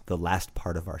 That's the last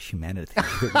part of our humanity.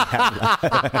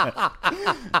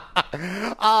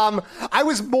 I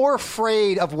was more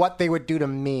afraid of what they would do to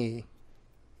me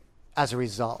as a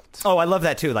result. Oh, I love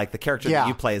that too. Like the character that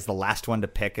you play is the last one to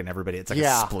pick, and everybody, it's like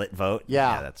a split vote.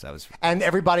 Yeah, that was. And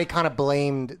everybody kind of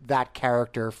blamed that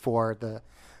character for the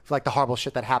horrible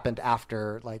shit that happened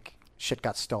after like shit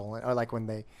got stolen, or like when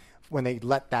they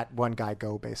let that one guy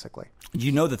go, basically.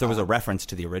 You know that there was a reference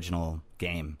to the original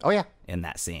game. Oh yeah, in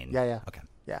that scene. Yeah. Okay.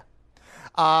 Yeah.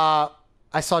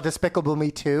 I saw Despicable Me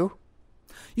 2.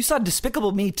 You saw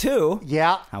Despicable Me 2?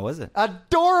 Yeah. How was it?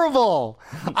 Adorable.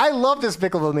 I love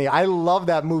Despicable Me. I love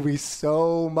that movie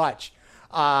so much.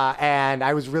 And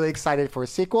I was really excited for a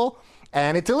sequel,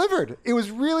 and it delivered. It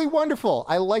was really wonderful.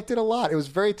 I liked it a lot. It was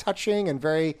very touching and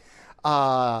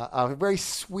a very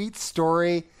sweet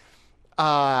story,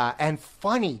 and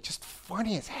funny, just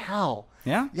funny as hell.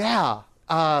 Yeah? Yeah.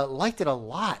 Liked it a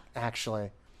lot,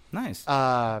 actually. Nice.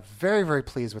 Very, very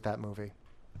pleased with that movie.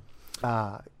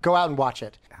 Go out and watch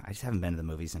it. I just haven't been to the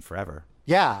movies in forever.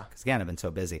 Yeah. Because, again, I've been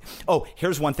so busy. Oh,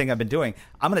 here's one thing I've been doing.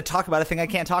 I'm going to talk about a thing I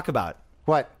can't talk about.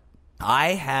 What?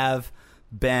 I have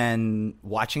been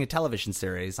watching a television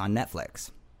series on Netflix.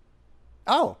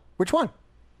 Oh, which one?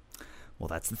 Well,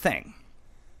 that's the thing.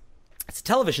 It's a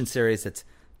television series that's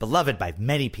beloved by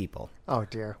many people. Oh,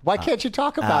 dear. Why can't you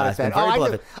talk about it then?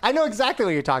 I know exactly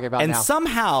what you're talking about and now. And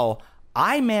somehow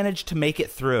I managed to make it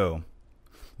through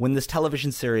when this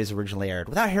television series originally aired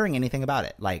without hearing anything about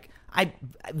it. Like, I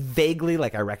vaguely,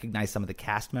 I recognize some of the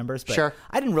cast members, but sure.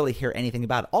 I didn't really hear anything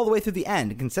about it all the way through the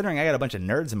end. Considering I got a bunch of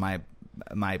nerds in my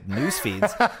news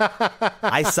feeds,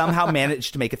 I somehow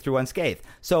managed to make it through unscathed.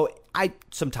 So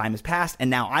some time has passed,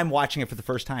 and now I'm watching it for the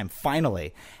first time,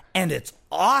 finally, and it's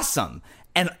awesome.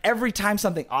 And every time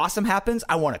something awesome happens,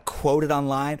 I want to quote it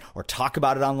online or talk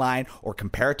about it online or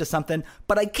compare it to something.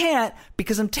 But I can't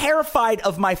because I'm terrified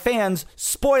of my fans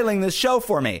spoiling this show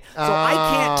for me. So I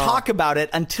can't talk about it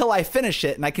until I finish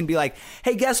it. And I can be like,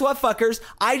 hey, guess what, fuckers?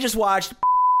 I just watched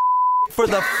for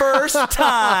the first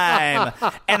time.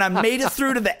 And I made it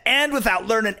through to the end without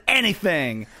learning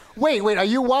anything. Wait. Are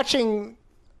you watching...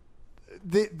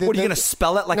 What are you going to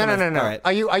spell it? No. All right.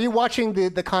 Are you watching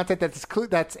the content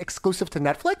that's exclusive to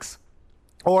Netflix,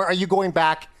 or are you going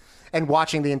back and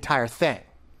watching the entire thing?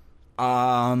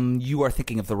 You are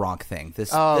thinking of the wrong thing. This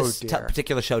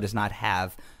particular show does not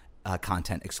have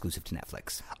content exclusive to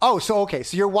Netflix. Oh, so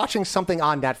you're watching something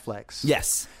on Netflix.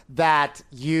 Yes, that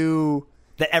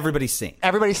everybody's seen.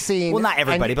 Everybody's seen. Well, not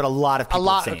everybody, but a lot of people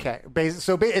have seen. Okay,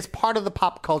 so it's part of the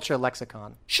pop culture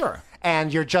lexicon. Sure.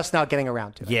 And you're just now getting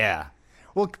around to it. Yeah.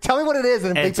 Well, tell me what it is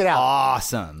and beep it out.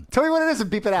 Awesome. Tell me what it is and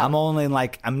beep it out.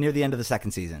 I'm near the end of the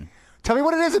second season. Tell me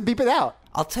what it is and beep it out.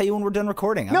 I'll tell you when we're done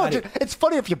recording. It's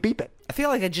funny if you beep it. I feel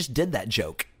like I just did that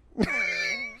joke.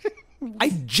 I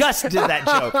just did that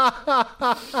joke.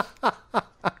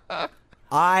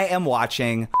 I am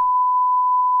watching.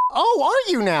 Oh,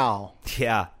 are you now?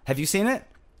 Yeah. Have you seen it?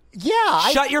 Yeah.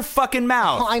 Shut your fucking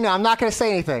mouth. Oh, I know. I'm not going to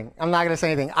say anything.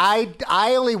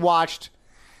 I only watched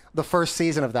the first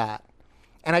season of that.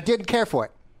 And I didn't care for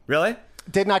it. Really?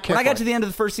 Did not care for it. When I got to the end of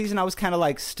the first season, I was kind of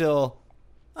like still,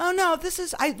 oh no, this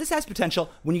has potential.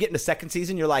 When you get into the second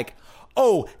season, you're like,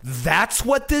 oh, that's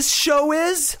what this show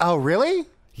is? Oh, really?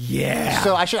 Yeah.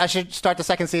 So I should start the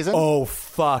second season? Oh,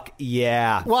 fuck,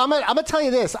 yeah. Well, I'm gonna tell you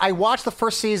this. I watched the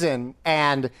first season,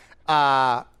 and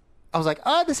I was like,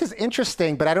 oh, this is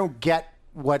interesting, but I don't get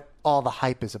what all the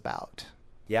hype is about.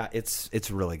 Yeah, it's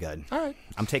really good. All right.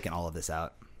 I'm taking all of this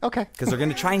out. Okay. Because they're going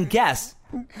to try and guess.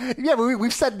 Yeah, but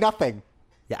we've said nothing.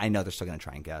 Yeah, I know they're still going to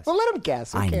try and guess. Well, let them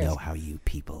guess. I know how you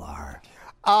people are.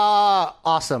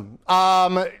 Awesome.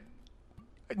 Now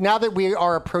that we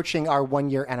are approaching our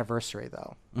 1-year anniversary,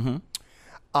 though,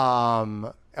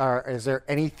 is there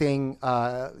anything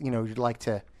you'd like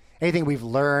to? Anything we've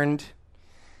learned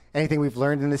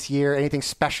in this year? Anything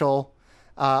special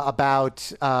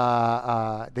about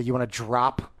that you want to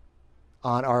drop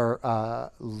on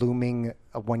our looming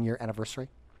 1-year anniversary?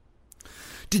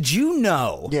 Did you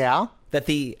know that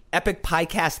the Epic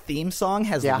Piecast theme song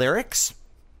has lyrics?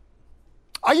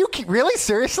 Are you really?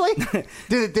 Seriously?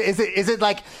 Is it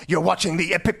like you're watching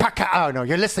the Epic Podcast? Oh, no,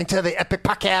 you're listening to the Epic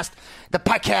Podcast. The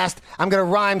podcast. I'm going to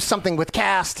rhyme something with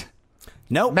cast.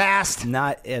 Nope. Mast.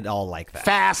 Not at all like that.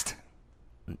 Fast.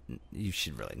 You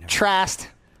should really know. Trast.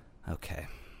 Okay.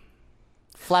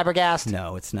 Flabbergast.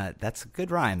 No, it's not. That's a good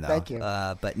rhyme, though. Thank you.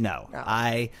 But no.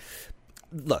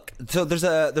 Look, so there's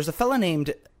a fella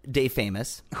named Dave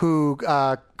Famous who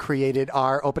created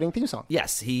our opening theme song.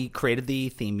 Yes, he created the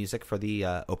theme music for the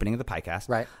opening of the podcast.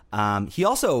 Right. He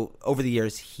also, over the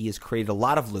years, he has created a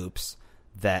lot of loops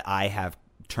that I have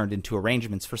turned into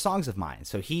arrangements for songs of mine.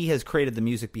 So he has created the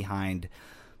music behind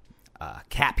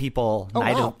Cat People,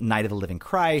 Night of the Living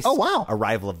Christ,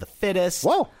 Arrival of the Fittest.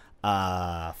 Whoa.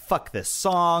 Fuck This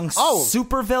Song,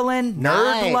 Supervillain,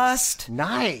 Nerdlust.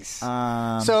 Nice.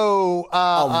 So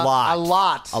a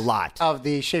lot of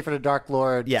the Schaefer the Dark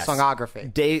Lord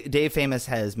songography. Dave Famous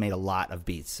has made a lot of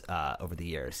beats over the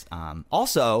years.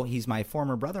 Also, he's my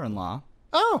former brother-in-law.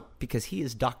 Oh, because he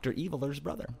is Dr. Eviler's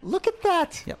brother. Look at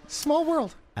that. Yep. Small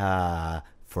world.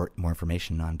 For more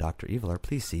information on Dr. Eviler,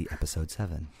 please see episode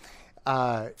 7.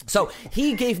 So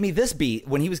he gave me this beat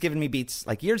when he was giving me beats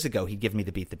like years ago. He'd give me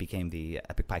the beat that became the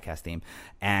Epic Piecast theme,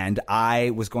 and I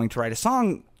was going to write a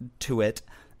song to it,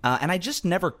 and I just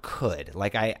never could.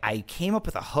 Like I came up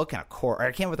with a hook and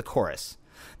I came up with a chorus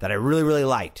that I really, really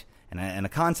liked and a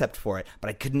concept for it, but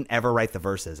I couldn't ever write the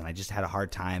verses, and I just had a hard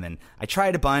time. And I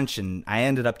tried a bunch, and I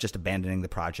ended up just abandoning the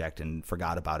project and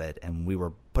forgot about it. And we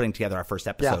were putting together our first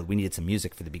episode. Yeah. We needed some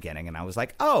music for the beginning, and I was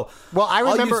like, I remember,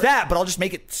 I'll use that, but I'll just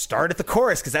make it start at the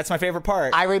chorus because that's my favorite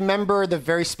part. I remember the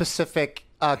very specific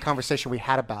conversation we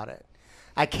had about it.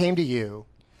 I came to you,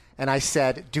 and I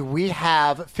said, do we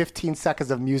have 15 seconds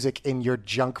of music in your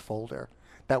junk folder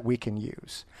that we can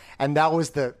use? And that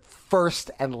was the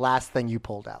first and last thing you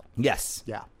pulled out. Yes.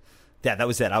 Yeah. Yeah, that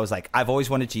was it. I was like, I've always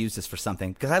wanted to use this for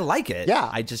something because I like it. Yeah.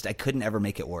 I couldn't ever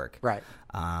make it work. Right.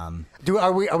 Are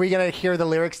we going to hear the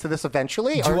lyrics to this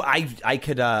eventually? I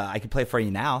could play it for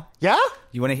you now. Yeah.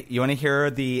 You want to hear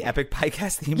the Epic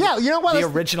Piecast theme? Yeah. You know what? The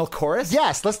original chorus.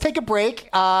 Yes. Let's take a break,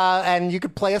 and you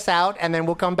could play us out, and then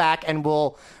we'll come back and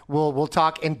we'll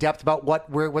talk in depth about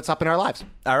what's up in our lives.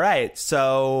 All right.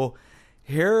 So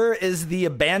here is the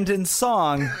abandoned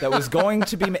song that was going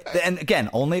to be and again,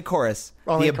 only a chorus.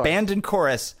 Abandoned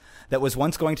chorus that was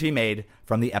once going to be made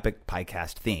from the Epic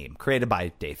Piecast theme, created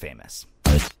by Dave Famous.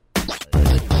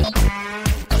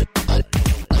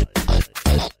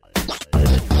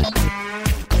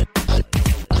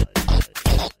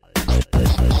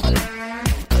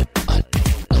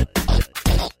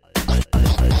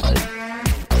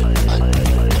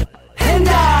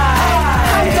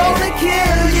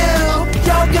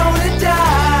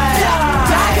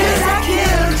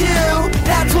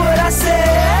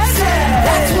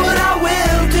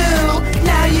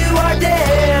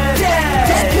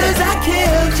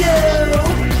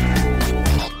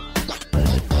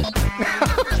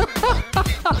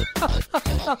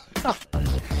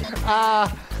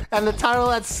 And the title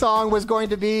of that song was going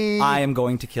to be I Am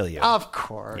Going to Kill You. Of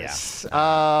course. Yeah.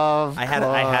 I had a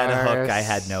hook. I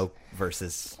had no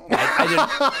verses.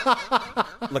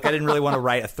 I didn't really want to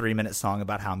write a 3-minute song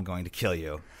about how I'm going to kill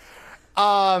you.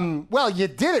 Well, you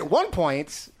did at one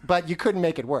point, but you couldn't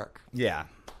make it work. Yeah.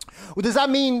 Well, does that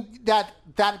mean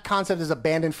that concept is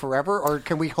abandoned forever, or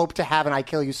can we hope to have an I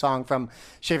Kill You song from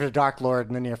Schaefer the Dark Lord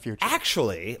in the near future?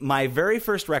 Actually, my very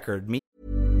first record...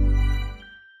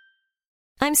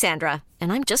 I'm Sandra,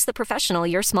 and I'm just the professional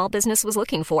your small business was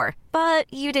looking for. But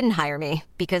you didn't hire me,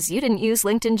 because you didn't use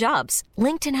LinkedIn Jobs.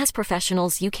 LinkedIn has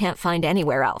professionals you can't find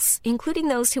anywhere else, including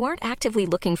those who aren't actively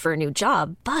looking for a new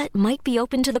job, but might be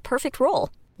open to the perfect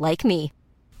role, like me.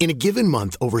 In a given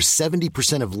month, over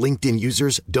 70% of LinkedIn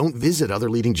users don't visit other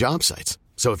leading job sites.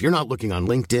 So if you're not looking on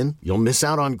LinkedIn, you'll miss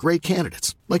out on great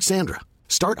candidates, like Sandra.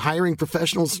 Start hiring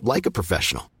professionals like a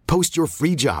professional. Post your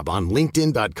free job on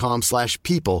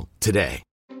linkedin.com/people today.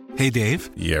 Hey, Dave.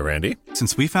 Yeah, Randy.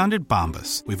 Since we founded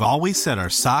Bombas, we've always said our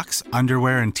socks,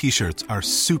 underwear, and T-shirts are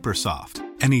super soft.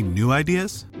 Any new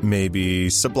ideas? Maybe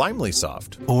sublimely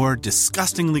soft. Or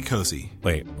disgustingly cozy.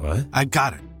 Wait, what? I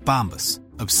got it. Bombas.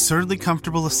 Absurdly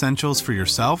comfortable essentials for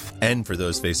yourself and for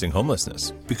those facing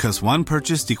homelessness. Because one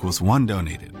purchased equals one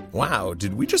donated. Wow,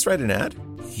 did we just write an ad?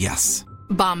 Yes.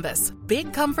 Bombas.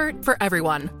 Big comfort for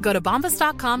everyone. Go to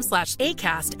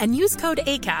bombas.com/ACAST and use code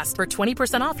ACAST for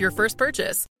 20% off your first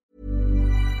purchase.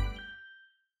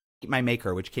 My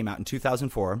Maker, which came out in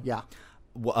 2004. Yeah.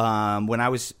 when I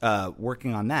was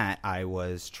working on that, I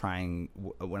was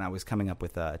when I was coming up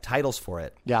with titles for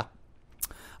it. Yeah.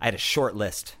 I had a short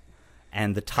list,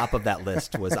 and the top of that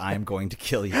list was "I'm Going to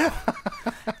Kill You."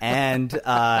 And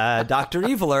Dr.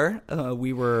 Eviler,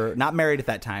 we were not married at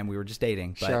that time; we were just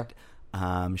dating. But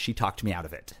she talked me out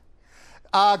of it.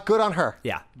 Good on her.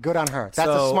 Yeah. Good on her. That's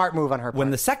a smart move on her part.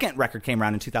 When the second record came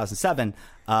around in 2007,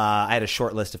 I had a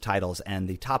short list of titles, and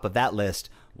the top of that list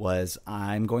was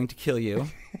 "I'm Going to Kill You."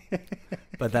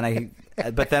 But then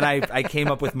I came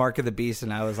up with Mark of the Beast,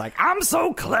 and I was like, I'm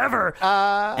so clever.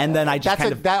 And then I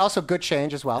just that also good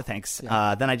change as well. Thanks.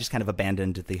 Yeah. Then I just kind of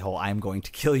abandoned the whole "I'm going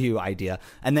to kill you" idea.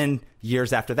 And then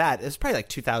years after that, it was probably like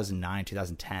 2009,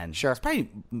 2010. Sure.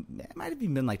 It might have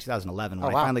even been like 2011 when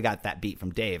I finally got that beat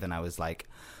from Dave, and I was like,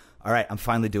 all right, I'm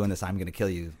finally doing this. I'm going to kill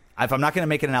you. If I'm not going to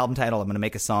make it an album title, I'm going to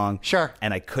make a song. Sure.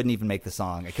 And I couldn't even make the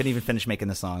song. I couldn't even finish making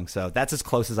the song. So that's as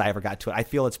close as I ever got to it. I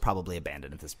feel it's probably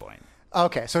abandoned at this point.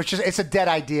 Okay, so it's a dead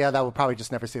idea that will probably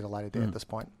just never see the light of day at this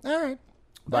point. All right.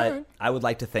 But I would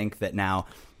like to think that now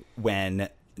when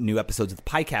new episodes of the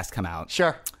podcast come out.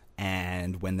 Sure.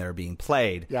 And when they're being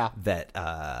played. Yeah.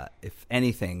 That if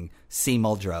anything, C.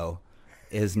 Muldrow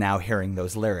is now hearing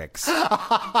those lyrics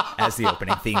as the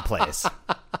opening theme plays.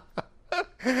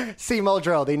 C.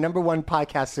 Muldrow, the #1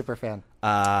 podcast superfan.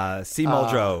 C.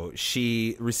 Muldrow,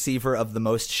 she receiver of the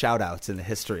most shout-outs in the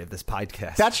history of this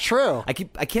podcast. That's true. I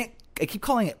keep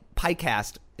calling it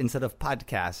Piecast instead of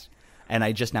podcast, and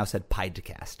I just now said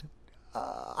Pidecast.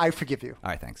 I forgive you.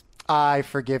 All right, thanks. I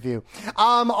forgive you.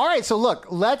 All right, so look,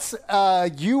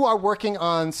 you are working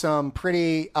on some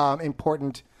pretty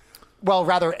important, well,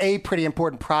 rather a pretty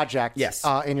important project. Yes.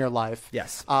 In your life.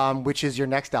 Yes. Which is your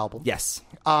next album. Yes.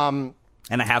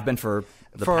 And I have been for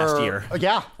the past year.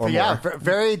 Yeah. Or yeah. more.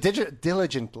 Very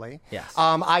diligently. Yes.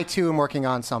 I too am working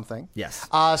on something. Yes.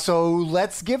 So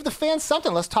let's give the fans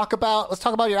something. Let's talk about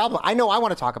your album. I know I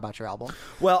want to talk about your album.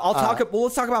 Well,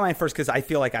 let's talk about mine first because I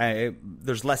feel like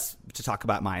there's less to talk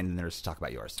about mine than there's to talk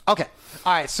about yours. Okay.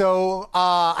 All right. So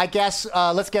I guess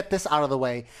let's get this out of the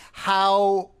way.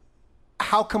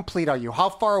 How complete are you? How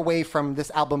far away from this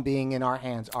album being in our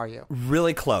hands are you?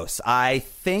 Really close. I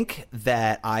think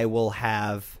that I will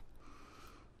have...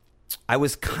 I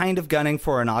was kind of gunning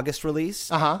for an August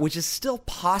release, which is still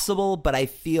possible, but I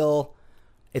feel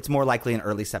it's more likely in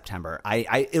early September.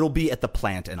 It'll be at the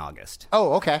plant in August.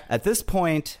 Oh, okay. At this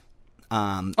point...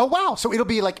 oh, wow. So it'll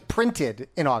be like printed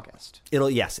in August.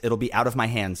 It'll be out of my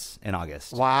hands in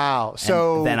August. Wow.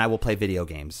 So and then I will play video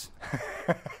games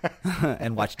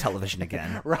and watch television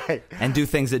again. Right. And do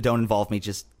things that don't involve me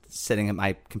just sitting at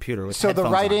my computer with headphones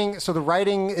on. The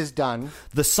writing is done.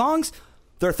 The songs,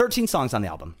 there are 13 songs on the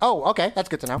album. Oh, okay. That's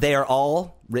good to know. They are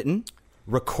all written,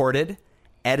 recorded,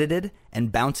 edited,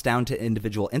 and bounced down to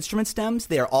individual instrument stems.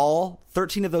 They are all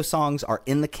 13 of those songs are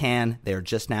in the can. They are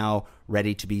just now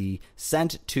ready to be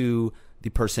sent to the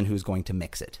person who's going to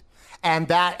mix it. And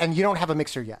you don't have a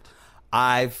mixer yet.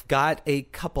 I've got a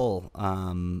couple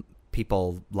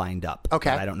people lined up. Okay.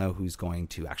 But I don't know who's going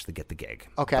to actually get the gig.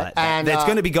 Okay. But it's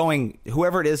going to be going,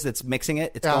 whoever it is that's mixing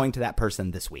it, it's going to that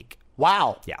person this week.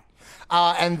 Wow. Yeah.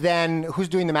 And then who's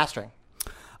doing the mastering?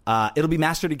 It'll be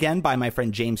mastered again by my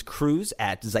friend James Cruz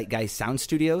at Zeitgeist Sound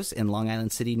Studios in Long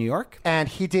Island City, New York. And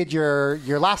he did your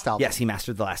last album. Yes, he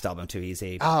mastered the last album too. He's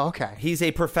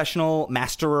a professional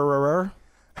masterer,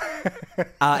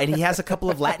 and he has a couple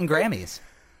of Latin Grammys.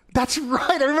 That's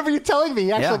right. I remember you telling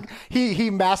me. Actually, he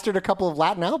mastered a couple of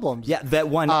Latin albums. Yeah, that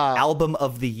won Album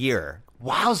of the Year.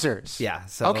 Wowzers. Yeah.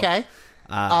 So, okay.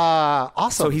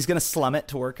 Awesome. So he's going to slum it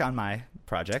to work on my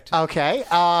project. Okay.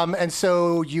 And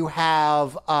so you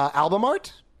have album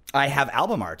art? I have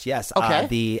album art, yes.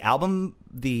 Okay.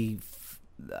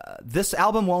 This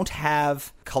album won't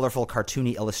have colorful,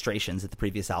 cartoony illustrations that the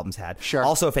previous albums had. Sure.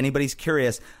 Also, if anybody's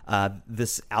curious,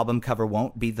 this album cover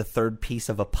won't be the third piece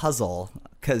of a puzzle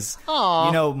because,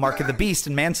 Mark of the Beast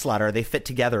and Manslaughter, they fit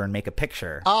together and make a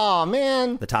picture. Oh,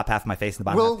 man. The top half of my face and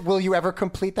the bottom half. Will you ever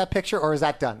complete that picture, or is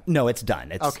that done? No, it's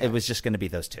done. It was just going to be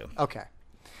those two. Okay.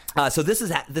 So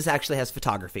this actually has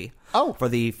photography for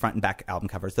the front and back album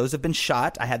covers. Those have been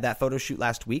shot. I had that photo shoot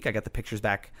last week. I got the pictures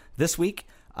back this week.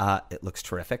 It looks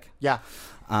terrific. Yeah.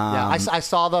 I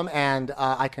saw them, and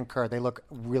I concur. They look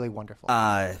really wonderful.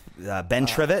 Ben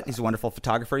Trivet, he's a wonderful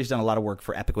photographer. He's done a lot of work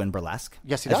for Epic Wind Burlesque.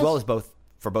 Yes, he does. As well as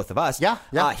for both of us.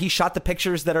 Yeah. He shot the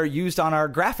pictures that are used on our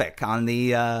graphic on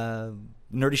the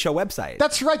Nerdy Show website.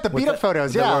 That's right, the beat-up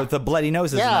photos, With the bloody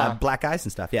noses and black eyes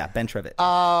and stuff. Yeah, Ben Trivet.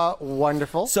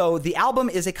 Wonderful. So the album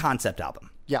is a concept album.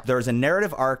 Yeah. There's a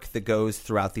narrative arc that goes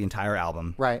throughout the entire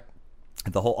album. Right.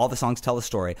 All the songs tell a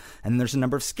story, and there's a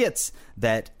number of skits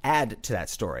that add to that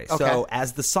story. Okay. So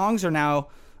as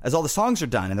all the songs are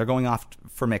done and they're going off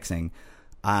for mixing,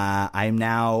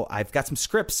 I've got some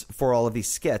scripts for all of these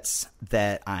skits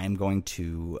that I'm going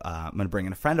to bring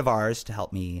in a friend of ours to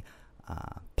help me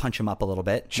punch them up a little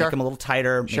bit, make them a little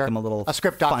tighter, make them a little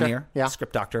script doctor. funnier, a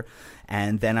script doctor,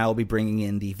 and then I will be bringing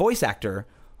in the voice actor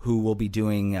who will be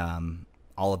doing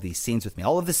all of these scenes with me.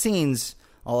 All of the scenes,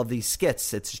 all of these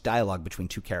skits, it's just dialogue between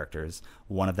two characters.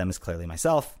 One of them is clearly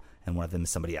myself, and one of them is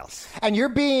somebody else. And you're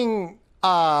being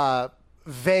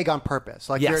vague on purpose,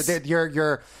 like yes.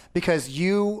 you're because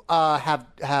you have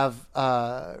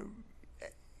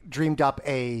dreamed up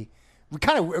a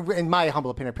kind of, in my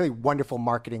humble opinion, a pretty wonderful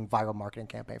viral marketing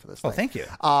campaign for this thing. Oh, thank you.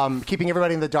 Keeping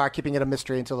everybody in the dark, keeping it a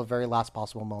mystery until the very last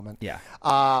possible moment. Yeah.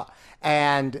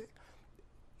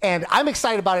 And I'm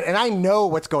excited about it, and I know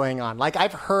what's going on. Like,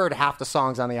 I've heard half the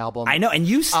songs on the album. I know, and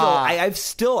you still,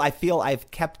 I feel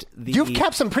I've kept the... You've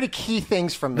kept some pretty key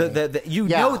things from me. You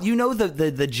know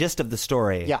the gist of the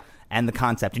story. Yeah. And the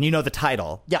concept, and you know the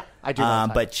title. Yeah, I do know the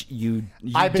title. But you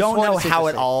don't know how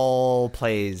it all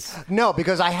plays. No,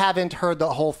 because I haven't heard the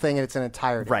whole thing in its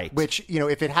entirety. Right. Which,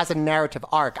 if it has a narrative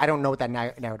arc, I don't know what that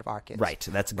narrative arc is. Right,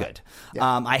 that's good.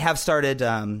 Yeah. I have started...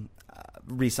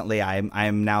 recently,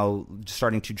 I'm now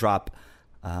starting to drop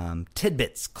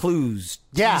tidbits, clues,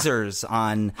 teasers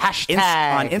on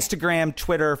hashtag on Instagram,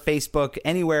 Twitter, Facebook,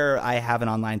 anywhere I have an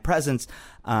online presence.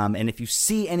 And if you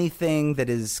see anything that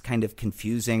is kind of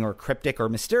confusing or cryptic or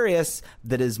mysterious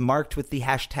that is marked with the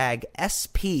hashtag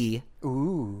SP,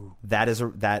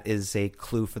 that is a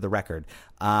clue for the record.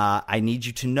 I need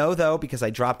you to know, though, because I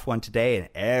dropped one today and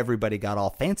everybody got all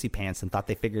fancy pants and thought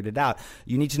they figured it out.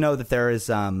 You need to know that there is...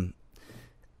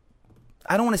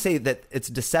 I don't want to say that it's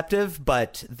deceptive,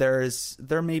 but there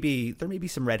may be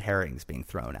some red herrings being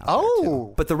thrown out there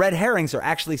too. But the red herrings are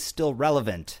actually still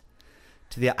relevant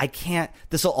to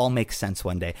this will all make sense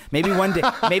one day. Maybe one day,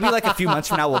 maybe like a few months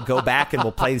from now, we'll go back and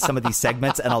we'll play some of these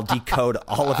segments and I'll decode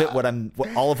all of it,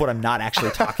 all of what I'm not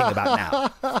actually talking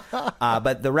about now.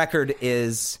 But the record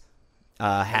is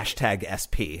hashtag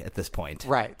SP at this point.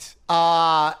 Right.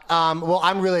 Well,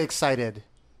 I'm really excited.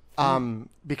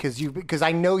 Because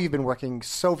I know you've been working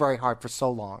so very hard for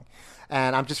so long,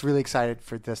 and I'm just really excited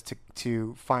for this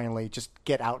to finally just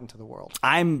get out into the world.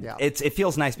 It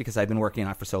feels nice because I've been working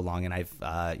on it for so long, and I've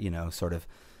sort of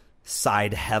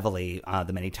sighed heavily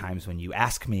the many times when you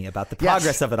ask me about the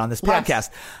progress of it on this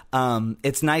podcast. Yes.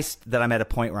 It's nice that I'm at a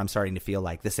point where I'm starting to feel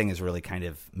like this thing is really kind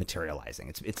of materializing.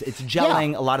 It's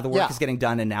gelling. A lot of the work is getting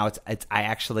done, and now it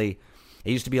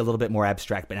used to be a little bit more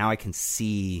abstract, but now I can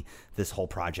see this whole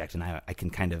project, and I can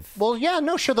kind of... Well, yeah,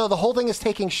 no, sure, though. The whole thing is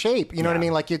taking shape. You know what I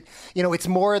mean? Like, it's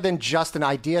more than just an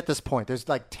idea at this point. There's,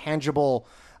 like, tangible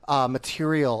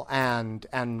material and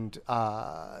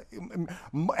a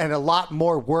lot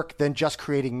more work than just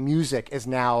creating music is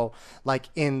now, like,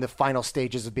 in the final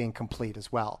stages of being complete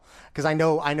as well. Because I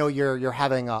know you're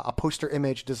having a poster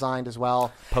image designed as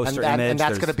well. And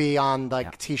that's going to be on,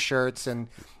 like, T-shirts and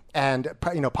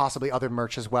possibly other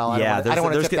merch as well. I don't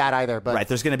want to tip that either. But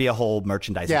there's going to be a whole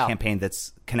merchandising campaign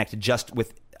that's connected just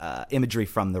with imagery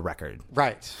from the record.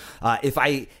 Right. If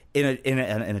I in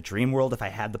a dream world, if I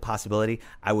had the possibility,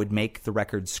 I would make the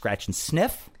record scratch and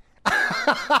sniff.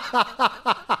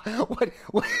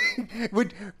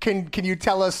 Can you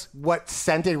tell us what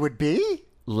scent it would be?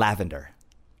 Lavender.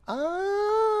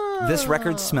 This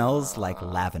record smells like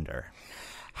lavender.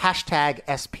 Hashtag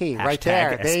SP right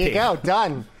there. SP. There you go.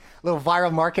 Done. A little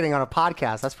viral marketing on a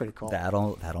podcast. That's pretty cool.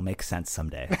 That'll make sense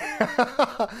someday.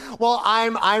 Well,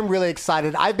 I'm really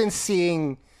excited. I've been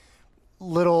seeing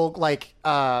little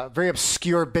very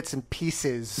obscure bits and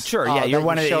pieces. Sure, yeah, you're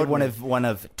one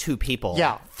of two people.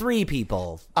 Yeah, 3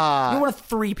 people. You're one of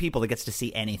 3 people that gets to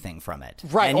see anything from it,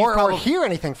 right? Or hear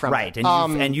anything from it, right?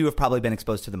 And you have probably been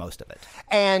exposed to the most of it.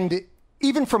 And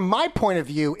even from my point of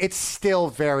view, it's still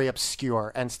very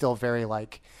obscure and still very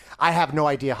I have no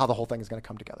idea how the whole thing is going to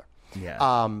come together.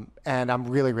 Yeah. And I'm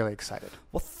really, really excited.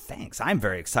 Well, thanks. I'm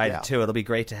very excited too. It'll be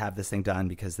great to have this thing done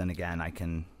because then again, I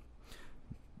can.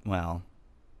 Well,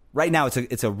 right now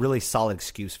it's a really solid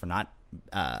excuse for not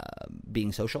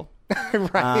being social.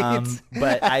 Right.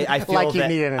 But I feel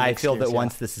that excuse,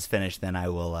 once this is finished, then I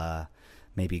will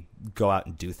maybe go out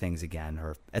and do things again,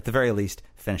 or at the very least,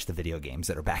 finish the video games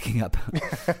that are backing up.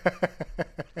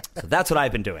 So that's what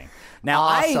I've been doing. Now,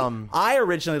 awesome. I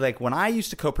originally, when I used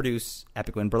to co-produce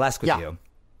Epic Win Burlesque with you.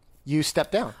 You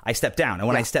stepped down. I stepped down. And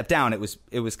when I stepped down, it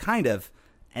was kind of,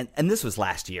 and this was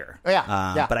last year.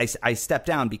 Yeah. But I stepped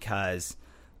down because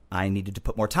I needed to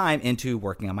put more time into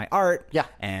working on my art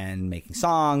and making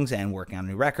songs and working on a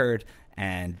new record.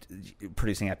 and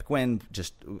producing Epic Win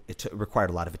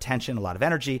required a lot of attention, a lot of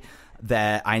energy,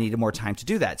 that I needed more time to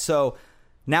do that. So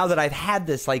now that I've had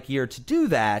this year to do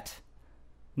that,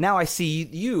 now I see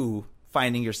you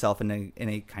finding yourself in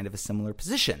a kind of a similar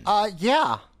position.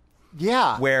 Yeah.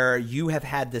 Where you have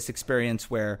had this experience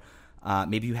where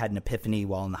maybe you had an epiphany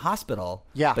while in the hospital.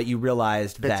 Yeah. But you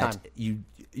realized Big that time.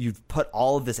 you've put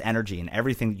all of this energy and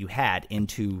everything that you had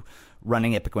into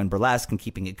running Epic Win Burlesque and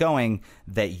keeping it going,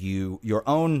 that your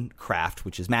own craft,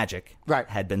 which is magic, right,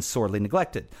 had been sorely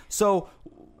neglected. So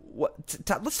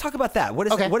let's talk about that. What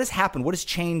has happened? What has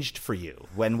changed for you?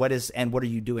 What are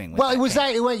you doing? Well, it was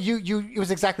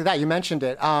exactly that. You mentioned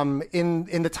it.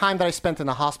 In the time that I spent in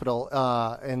the hospital,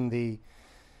 in the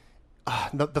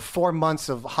 4 months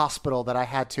of hospital that I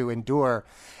had to endure,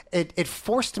 it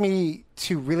forced me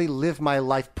to really live my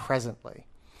life presently,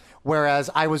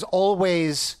 whereas I was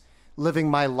always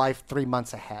living my life 3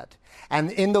 months ahead.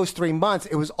 And in those 3 months,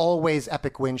 it was always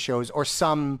Epic Win shows or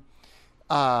something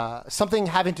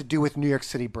having to do with New York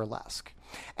City burlesque.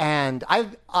 And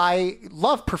I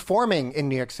love performing in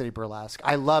New York City burlesque.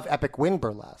 I love Epic Win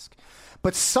burlesque.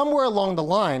 But somewhere along the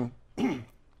line,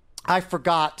 I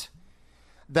forgot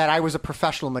that I was a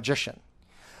professional magician,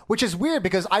 which is weird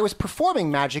because I was performing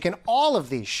magic in all of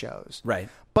these shows. Right.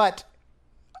 But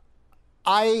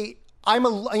I'm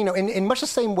in much the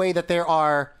same way that there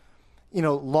are,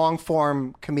 long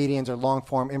form comedians or long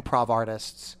form improv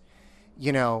artists,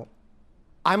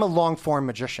 I'm a long form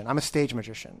magician. I'm a stage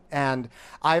magician. And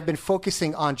I've been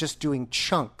focusing on just doing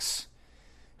chunks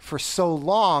for so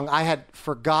long, I had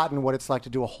forgotten what it's like to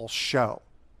do a whole show.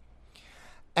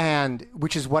 And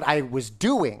which is what I was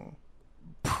doing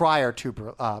prior to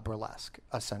burlesque,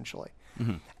 essentially.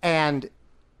 Mm-hmm. And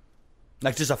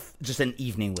like just an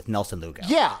evening with Nelson Lugo.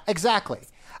 Yeah, exactly.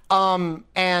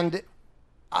 And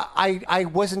I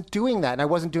wasn't doing that, and I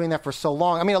wasn't doing that for so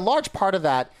long. I mean, a large part of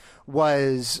that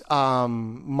was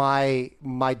my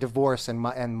divorce and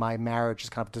my marriage is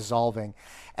kind of dissolving,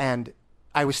 and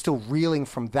I was still reeling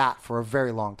from that for a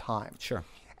very long time. Sure.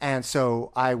 And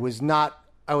so I was not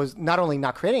only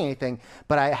not creating anything,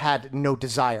 but I had no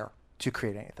desire to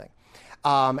create anything.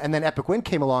 And then Epic Win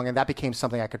came along, and that became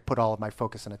something I could put all of my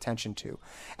focus and attention to.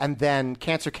 And then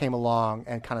cancer came along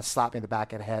and kind of slapped me in the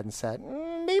back of the head and said,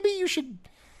 maybe you should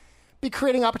be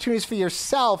creating opportunities for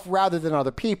yourself rather than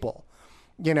other people,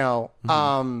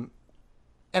 Mm-hmm.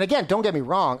 And again, don't get me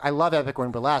wrong. I love Epic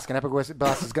Win Burlesque, and Epic Win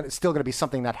Burlesque is still going to be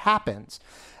something that happens.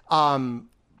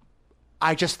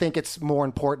 I just think it's more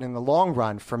important in the long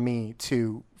run for me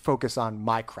to focus on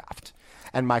my craft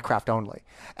and my craft only.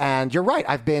 And you're right.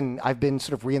 I've been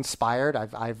sort of re-inspired.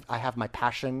 I have my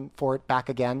passion for it back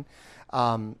again.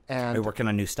 And are you working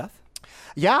on new stuff?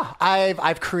 Yeah,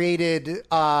 I've created, in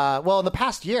the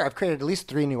past year, I've created at least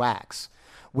 3 new acts,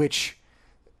 which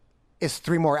is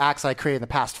 3 more acts I created in the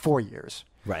past 4 years.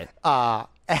 Right.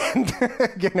 And,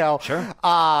 Sure.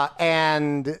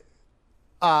 And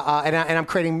I'm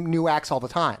creating new acts all the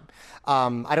time.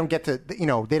 I don't get to,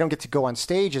 they don't get to go on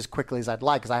stage as quickly as I'd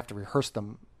like because I have to rehearse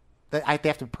them. They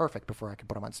have to be perfect before I can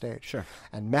put them on stage. Sure.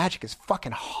 And magic is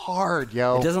fucking hard,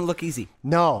 yo. It doesn't look easy.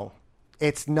 No,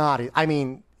 it's not. I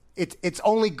mean, it's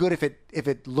only good if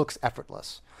it looks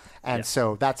effortless. And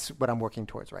so that's what I'm working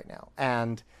towards right now.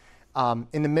 And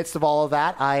in the midst of all of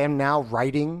that, I am now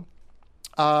writing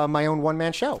my own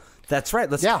one-man show. That's right.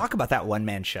 Let's talk about that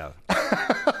one-man show.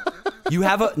 You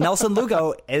have Nelson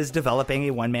Lugo is developing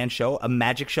a one-man show, a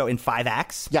magic show in 5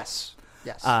 acts. Yes.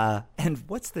 And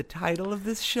what's the title of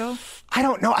this show? I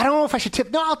don't know. I don't know if I should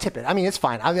tip. No, I'll tip it. I mean, it's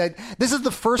fine. This is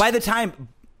the first. By the time.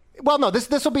 Well, no, this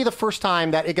will be the first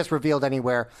time that it gets revealed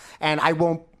anywhere, and I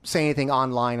won't say anything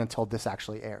online until this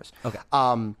actually airs. Okay.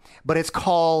 But it's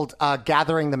called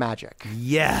Gathering the Magic.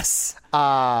 Yes.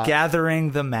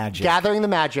 Gathering the Magic. Gathering the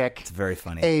Magic. It's very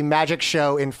funny. A magic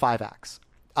show in 5 acts.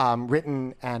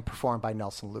 Written and performed by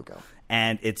Nelson Lugo.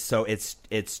 And it's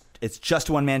just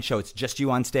a one-man show. It's just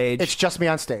you on stage. It's just me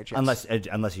on stage. Yes.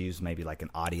 Unless you use maybe like an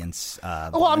audience.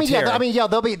 There'll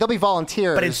be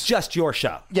volunteers. But it's just your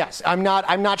show. Yes, I'm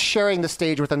not sharing the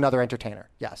stage with another entertainer.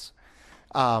 Yes,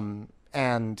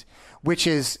 and which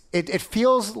is it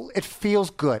feels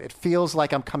good. It feels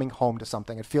like I'm coming home to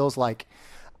something. It feels like,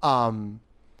 in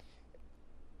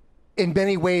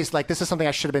many ways, like this is something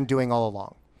I should have been doing all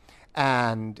along.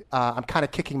 And I'm kind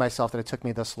of kicking myself that it took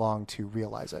me this long to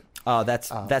realize it. Oh,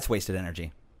 that's wasted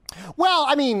energy. Well,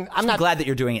 I mean, I'm not glad that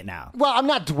you're doing it now. Well, I'm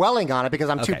not dwelling on it because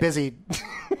I'm too busy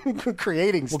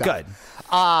creating stuff. Well,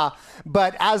 good.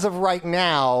 But as of right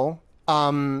now,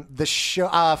 the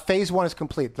show phase 1 is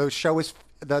complete. The show is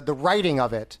the writing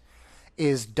of it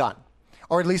is done,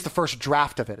 or at least the first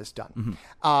draft of it is done.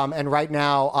 And right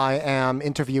now I am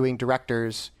interviewing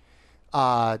directors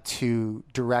to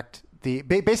direct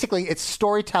basically it's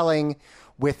storytelling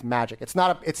with magic. It's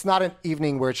not an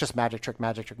evening where it's just magic trick,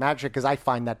 because I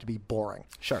find that to be boring.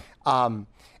 Sure.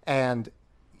 And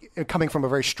coming from a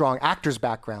very strong actor's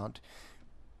background,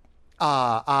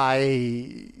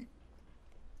 I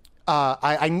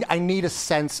need a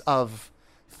sense of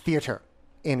theater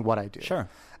in what I do. Sure.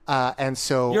 And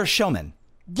so you're a showman.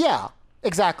 Yeah,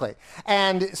 exactly.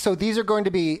 And so these are going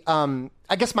to be,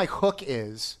 I guess my hook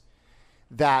is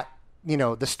that,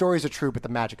 the stories are true, but the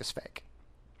magic is fake,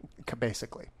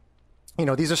 basically.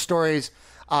 These are stories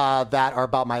that are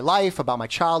about my life, about my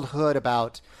childhood,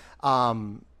 about,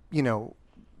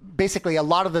 basically a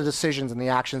lot of the decisions and the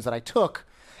actions that I took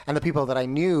and the people that I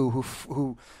knew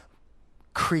who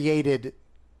created,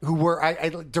 who were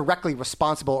directly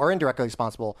responsible or indirectly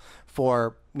responsible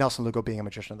for Nelson Lugo being a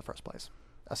magician in the first place,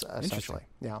 essentially.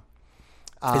 Yeah.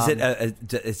 Does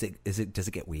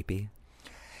it get weepy?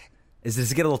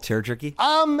 Does it get a little tear jerky?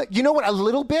 You know what? A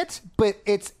little bit, but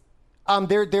it's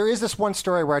there is this one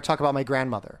story where I talk about my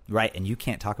grandmother. Right, and you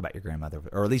can't talk about your grandmother,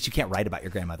 or at least you can't write about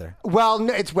your grandmother. Well,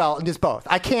 it's both.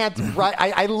 I can't write.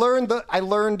 I learned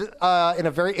in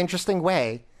a very interesting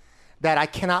way that I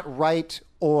cannot write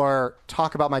or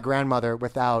talk about my grandmother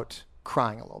without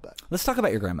crying a little bit. Let's talk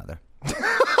about your grandmother.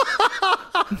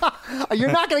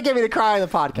 You're not going to get me to cry on the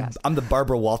podcast. I'm the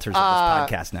Barbara Walters of this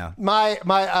podcast now. My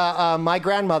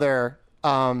grandmother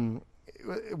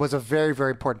was a very,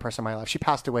 very important person in my life. She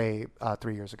passed away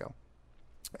 3 years ago,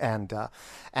 and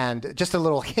just a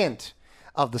little hint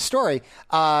of the story.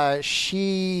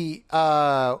 She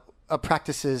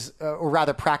practiced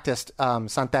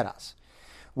santeras,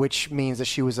 which means that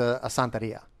she was a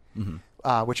santeria,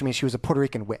 which means she was a Puerto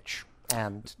Rican witch.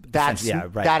 And that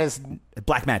is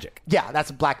black magic. Yeah,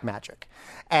 that's black magic.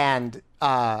 And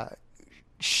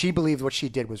she believed what she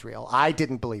did was real. I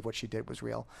didn't believe what she did was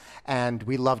real. And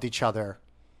we loved each other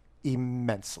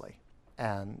immensely.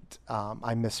 And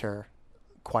I miss her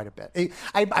quite a bit.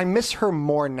 I miss her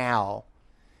more now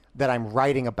that I'm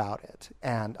writing about it.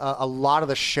 And a lot of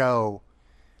the show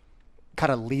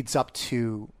kind of leads up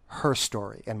to her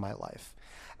story in my life.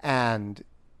 And,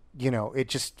 it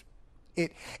just...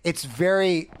 It's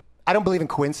very, I don't believe in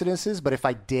coincidences, but if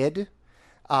I did,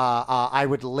 I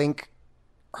would link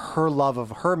her love of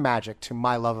her magic to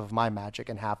my love of my magic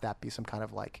and have that be some kind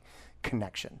of like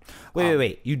connection.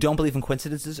 Wait. You don't believe in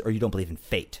coincidences or you don't believe in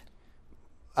fate?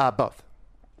 Both.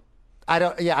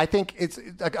 I think it's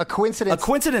a coincidence. A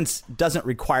coincidence doesn't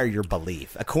require your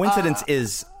belief. A coincidence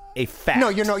is a fact. No,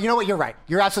 you know what? You're right.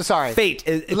 You're absolutely sorry. Fate.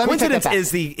 Coincidence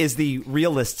is the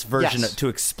realist's version to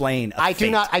explain. I do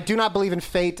not believe in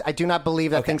fate. I do not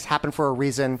believe that things happen for a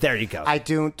reason. There you go. I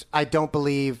don't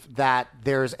believe that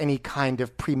there's any kind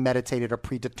of premeditated or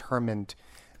predetermined.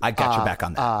 I got your back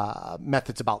on that.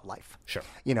 Methods about life. Sure.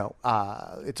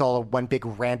 It's all one big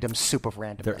random soup of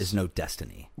randomness. There is no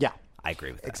destiny. Yeah. I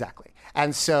agree with that. Exactly.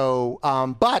 And so,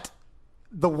 but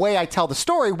the way I tell the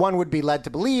story, one would be led to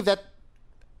believe that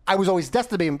I was always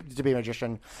destined to be a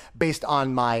magician based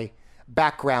on my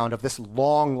background of this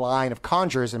long line of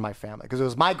conjurers in my family. Because it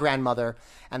was my grandmother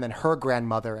and then her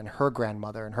grandmother and her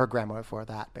grandmother and her grandmother before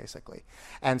that, basically.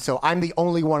 And so I'm the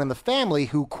only one in the family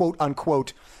who, quote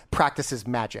unquote, practices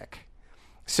magic.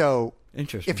 So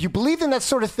if you believed in that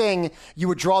sort of thing, you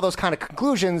would draw those kind of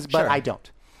conclusions, but I don't.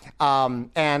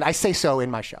 And I say so in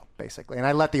my show, basically. And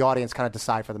I let the audience kind of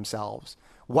decide for themselves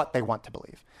what they want to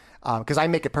believe. Because I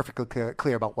make it perfectly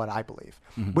clear about what I believe,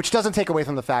 which doesn't take away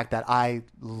from the fact that I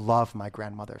love my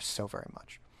grandmother so very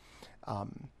much.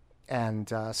 I'm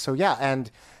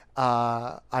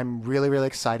really, really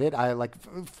excited. I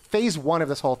phase one of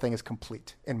this whole thing is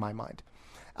complete in my mind.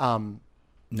 You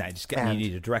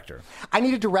need a director. I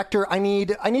need a director. I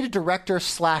need a director /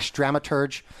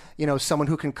 dramaturge, someone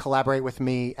who can collaborate with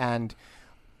me and,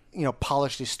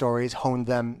 polish these stories, hone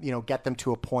them, get them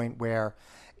to a point where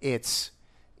it's,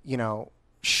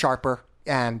 sharper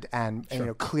and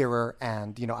clearer,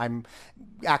 and I'm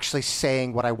actually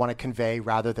saying what I want to convey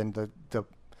rather than the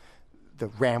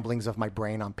ramblings of my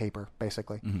brain on paper,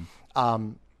 basically.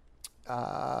 But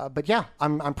yeah,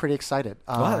 I'm pretty excited.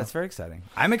 Wow, that's very exciting.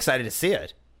 I'm excited to see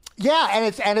it.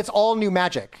 Yeah, and it's all new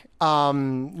magic.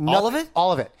 All of it?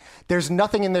 All of it. There's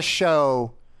nothing in this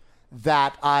show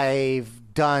that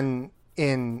I've done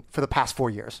for the past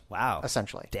 4 years. Wow.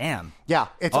 Essentially. Damn. Yeah.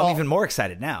 I'm even more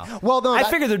excited now. Well, no. I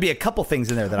figured there'd be a couple things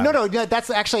in there that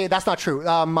that's not true.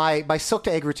 My Silk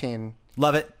to Egg routine.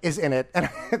 Love it. Is in it.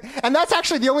 And that's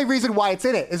actually the only reason why it's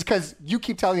in it is because you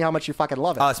keep telling me how much you fucking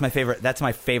love it. Oh, it's my favorite. That's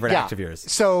my favorite act of yours.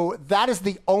 So that is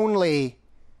the only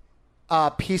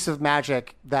piece of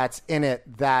magic that's in it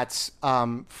that's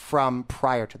from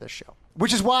prior to this show.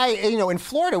 Which is why, in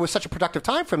Florida was such a productive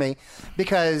time for me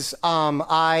because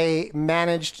I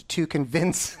managed to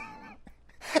convince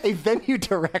a venue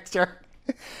director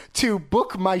to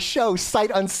book my show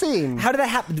sight unseen. How did that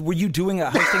happen? Were you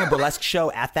hosting a burlesque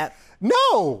show at that?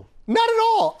 No, not at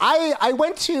all. I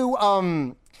went to,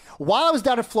 while I was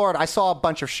down in Florida, I saw a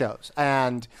bunch of shows.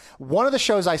 And one of the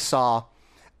shows I saw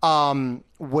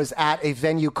was at a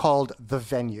venue called The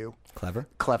Venue.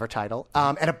 Clever title.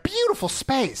 And a beautiful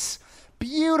space.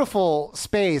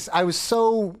 I was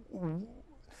so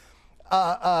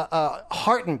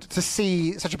heartened to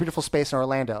see such a beautiful space in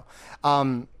Orlando.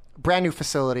 Brand new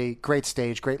facility, great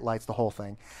stage, great lights, the whole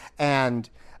thing. And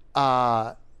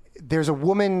there's a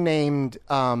woman named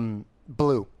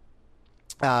Blue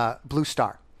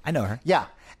Star. I know her. Yeah.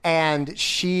 And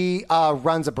she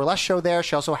runs a burlesque show there.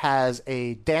 She also has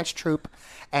a dance troupe.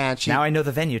 And now I know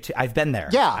the venue too. I've been there.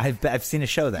 Yeah, I've seen a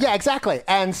show there. Yeah, exactly.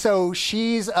 And so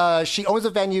she owns a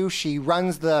venue. She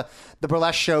runs the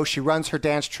burlesque show. She runs her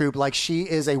dance troupe. Like she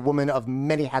is a woman of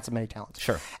many hats and many talents.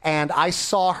 Sure. And I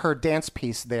saw her dance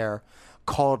piece there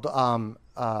called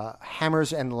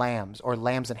Hammers and Lambs or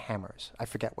Lambs and Hammers. I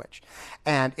forget which.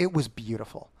 And it was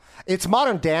beautiful. It's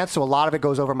modern dance, so a lot of it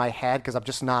goes over my head because I'm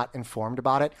just not informed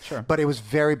about it. Sure. But it was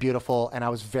very beautiful, and I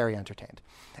was very entertained.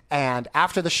 And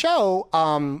after the show,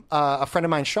 a friend of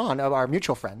mine, Sean, our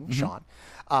mutual friend, Sean,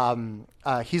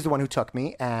 he's the one who took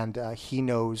me, and he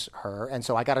knows her. And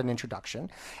so I got an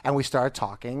introduction, and we started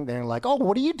talking. They're like, oh,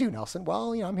 what do you do, Nelson?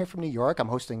 Well, I'm here from New York. I'm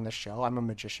hosting this show. I'm a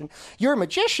magician. You're a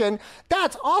magician?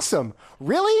 That's awesome.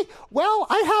 Really? Well,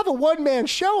 I have a one-man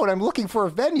show, and I'm looking for a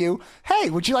venue. Hey,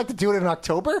 would you like to do it in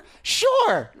October?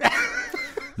 Sure.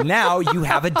 Now you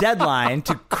have a deadline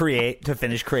to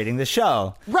finish creating the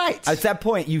show. Right. At that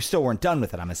point, you still weren't done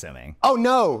with it, I'm assuming. Oh,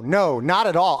 no, not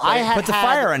at all. I had put the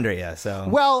fire under you, so.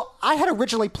 Well, I had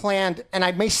originally planned, and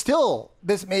it may still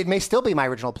be my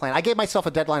original plan. I gave myself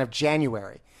a deadline of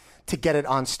January to get it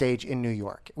on stage in New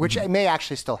York, which may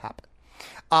actually still happen.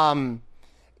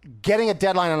 Getting a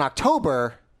deadline in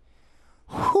October,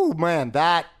 whew, man,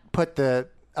 that put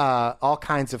all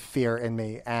kinds of fear in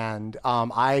me, and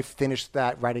I finished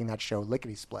writing that show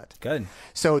lickety split. Good.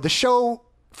 So the show,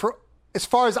 for as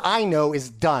far as I know, is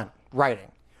done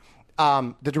writing.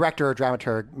 The director or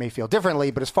dramaturg may feel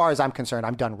differently, but as far as I'm concerned,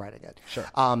 I'm done writing it. Sure.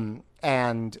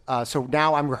 So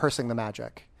now I'm rehearsing the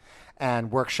magic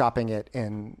and workshopping it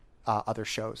in other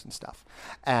shows and stuff,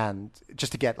 and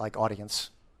just to get like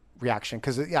audience reaction,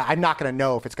 because I'm not going to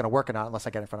know if it's going to work or not unless I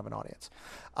get in front of an audience.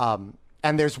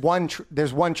 And there's one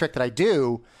trick that I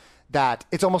do that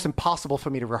it's almost impossible for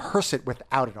me to rehearse it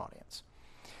without an audience.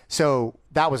 So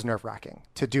that was nerve-wracking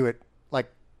to do it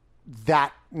like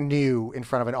that new in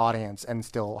front of an audience and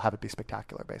still have it be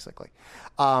spectacular, basically.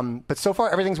 But so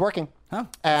far everything's working,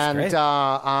 and great.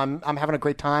 I'm having a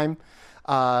great time.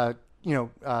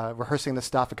 Rehearsing this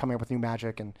stuff and coming up with new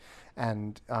magic and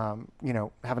having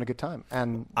a good time.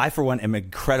 And I, for one, am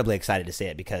incredibly excited to see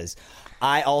it because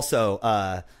I also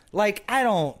I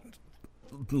don't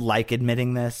like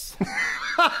admitting this.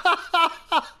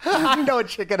 I know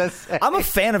what you're gonna say. I'm a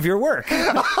fan of your work.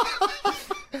 That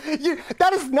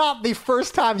is not the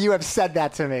first time you have said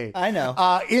that to me. I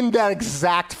know. In that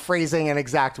exact phrasing and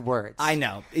exact words. I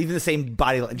know. Even the same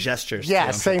body gestures. Yeah,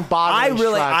 too. same body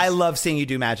shrugs. I love seeing you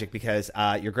do magic because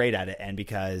you're great at it, and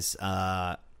because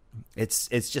it's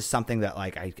just something that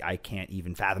like I can't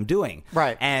even fathom doing.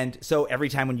 Right. And so every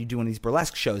time when you do one of these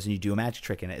burlesque shows and you do a magic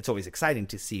trick in it, it's always exciting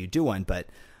to see you do one. But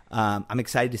I'm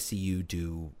excited to see you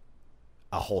do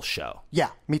a whole show.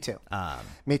 Yeah, me too.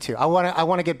 Me too. I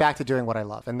want to get back to doing what I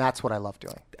love, and that's what I love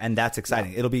doing. And that's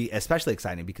exciting. Yeah. It'll be especially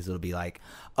exciting because it'll be like,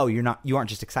 oh, you aren't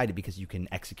just excited because you can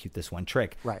execute this one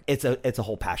trick. Right. It's a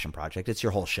whole passion project. It's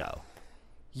your whole show.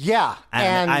 Yeah,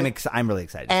 and I'm really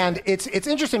excited. And it's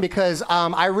interesting because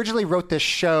I originally wrote this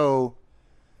show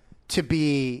to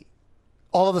be,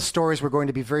 all of the stories were going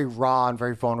to be very raw and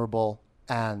very vulnerable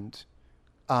and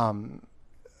a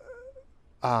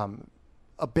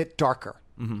bit darker.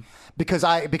 Mm-hmm. Because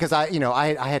I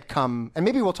had come, and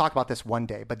maybe we'll talk about this one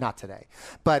day, but not today.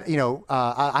 But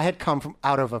I had come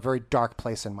out of a very dark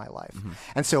place in my life,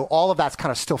 and so all of that's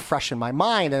kind of still fresh in my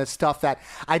mind, and it's stuff that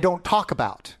I don't talk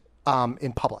about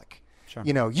in public. Sure.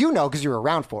 Because you were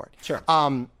around for it. Sure.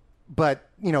 But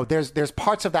there's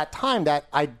parts of that time that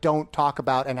I don't talk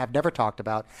about and have never talked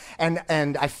about,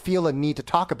 and I feel a need to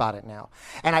talk about it now,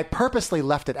 and I purposely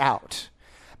left it out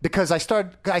because I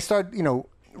started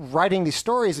writing these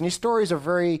stories, and these stories are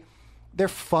they're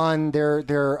fun,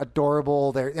 they're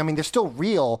adorable, they're still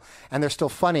real and they're still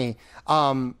funny,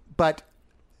 but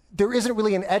there isn't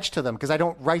really an edge to them because I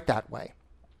don't write that way.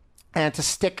 And to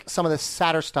stick some of the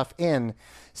sadder stuff in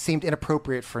seemed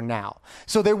inappropriate for now.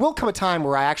 So there will come a time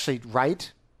where I actually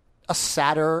write a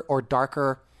sadder or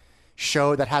darker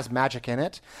show that has magic in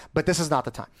it, but this is not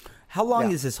the time. How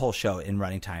long is this whole show in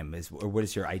running time? Or what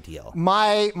is your ideal?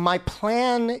 My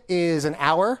plan is an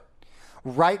hour.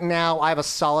 Right now, I have a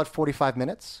solid 45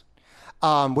 minutes,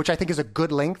 which I think is a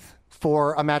good length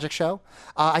for a magic show.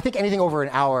 I think anything over an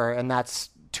hour, and that's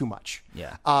too much.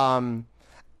 Yeah. So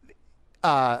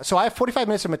I have 45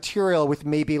 minutes of material with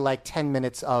maybe like 10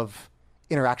 minutes of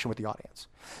interaction with the audience.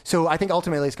 So I think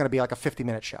ultimately it's going to be like a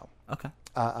 50-minute show. Okay.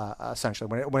 Essentially,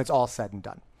 when it's all said and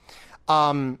done.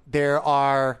 There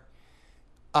are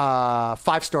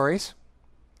 5 stories,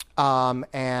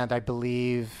 and I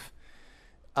believe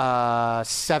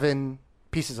 7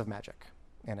 pieces of magic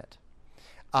in it.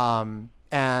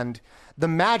 And the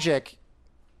magic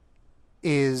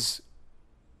is...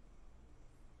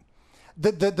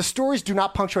 The stories do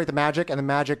not punctuate the magic, and the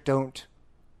magic don't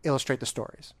illustrate the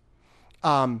stories.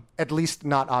 At least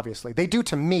not obviously. They do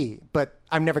to me, but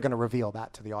I'm never going to reveal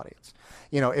that to the audience.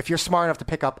 If you're smart enough to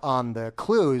pick up on the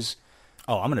clues...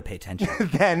 Oh, I'm going to pay attention.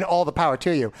 Then all the power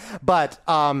to you. But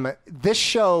this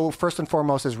show, first and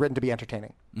foremost, is written to be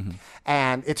entertaining. Mm-hmm.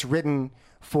 And it's written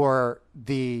for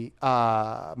the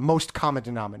most common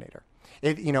denominator.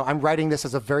 I'm writing this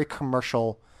as a very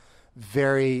commercial,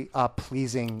 very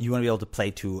pleasing... You want to be able to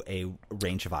play to a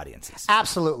range of audiences.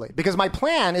 Absolutely. Because my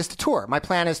plan is to tour. My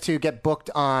plan is to get booked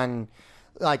on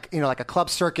like a club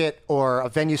circuit or a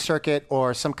venue circuit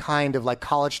or some kind of like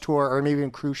college tour or maybe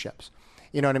even cruise ships.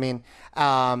 You know what I mean?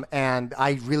 And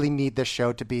I really need this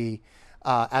show to be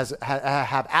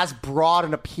have as broad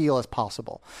an appeal as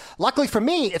possible. Luckily for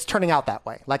me, it's turning out that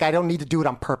way. Like I don't need to do it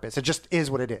on purpose. It just is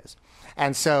what it is.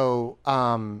 And so, if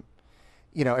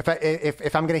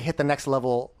I'm going to hit the next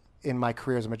level in my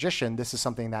career as a magician, this is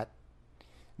something that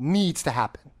needs to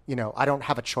happen. I don't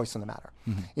have a choice in the matter.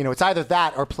 Mm-hmm. It's either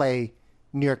that or play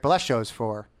New York burlesque shows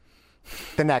for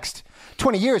the next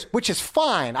 20 years, which is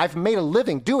fine. I've made a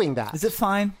living doing that. Is it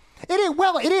fine? It is.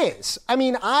 Well, it is. I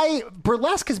mean,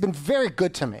 burlesque has been very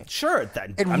good to me. Sure.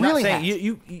 I'm really not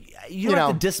saying you don't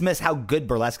have to dismiss how good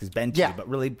burlesque has been to you, but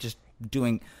really just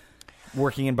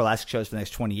working in burlesque shows for the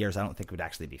next 20 years, I don't think would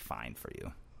actually be fine for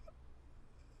you.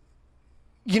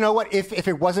 You know what? If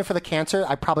it wasn't for the cancer,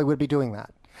 I probably would be doing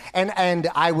that. And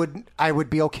I would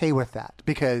be okay with that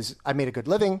because I made a good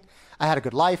living. I had a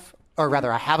good life, or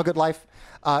rather I have a good life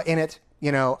in it.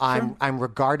 I'm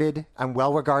regarded. I'm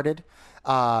well regarded.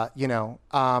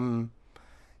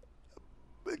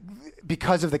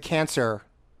 Because of the cancer,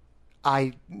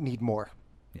 I need more.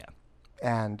 Yeah.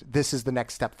 And this is the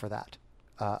next step for that,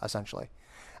 essentially.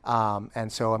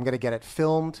 And so I'm going to get it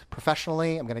filmed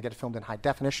professionally. I'm going to get it filmed in high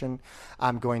definition.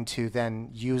 I'm going to then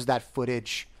use that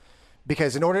footage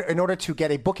because in order to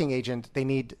get a booking agent, they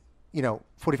need,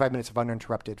 45 minutes of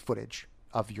uninterrupted footage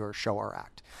of your show or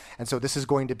act. And so this is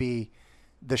going to be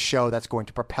the show that's going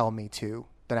to propel me to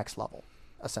the next level,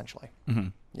 essentially. Mm-hmm.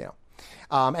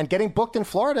 And getting booked in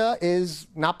Florida is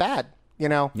not bad.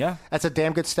 Yeah, that's a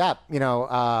damn good step.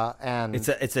 And it's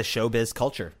a showbiz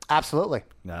culture. Absolutely,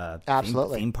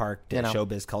 absolutely theme park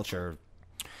showbiz culture.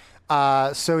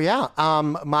 So yeah,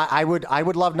 I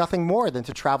would love nothing more than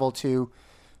to travel to,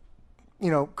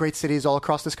 great cities all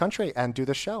across this country and do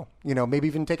the show. Maybe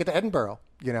even take it to Edinburgh.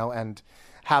 And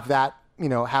have that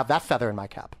feather in my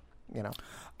cap.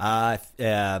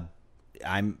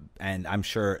 I'm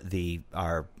sure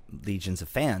our legions of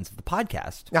fans of the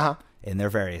podcast in their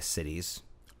various cities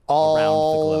around the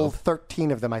globe.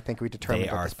 13 of them, I think we determined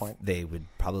at this point. They would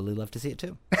probably love to see it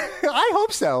too. I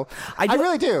hope so. I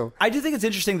really do. I do think it's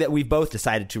interesting that we've both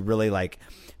decided to really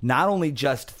not only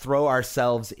just throw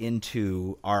ourselves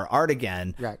into our art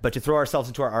again, but to throw ourselves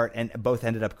into our art, and both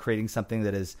ended up creating something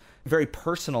that is very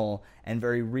personal and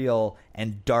very real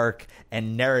and dark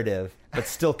and narrative, but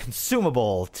still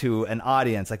consumable to an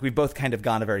audience. We've both kind of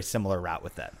gone a very similar route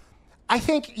with that. I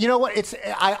think,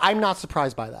 I'm not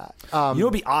surprised by that. What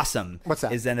would be awesome? What's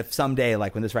that? Is then if someday,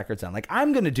 when this record's done,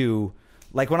 I'm going to do...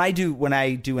 when I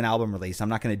do an album release, I'm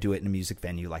not going to do it in a music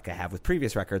venue like I have with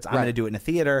previous records. I'm going to do it in a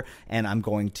theater, and I'm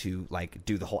going to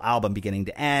do the whole album beginning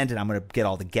to end, and I'm going to get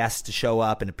all the guests to show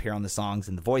up and appear on the songs,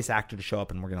 and the voice actor to show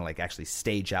up, and we're going to actually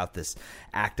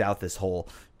act out this whole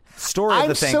story of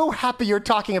the thing. I'm so happy you're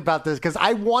talking about this because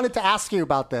I wanted to ask you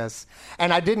about this,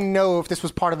 and I didn't know if this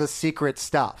was part of the secret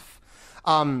stuff.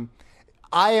 I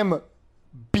am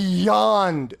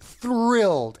beyond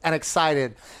thrilled and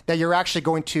excited that you're actually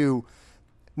going to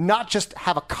not just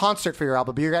have a concert for your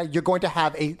album, but you're going to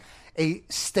have a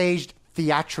staged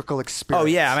theatrical experience. Oh,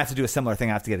 yeah. I'm going to have to do a similar thing.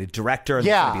 I have to get a director.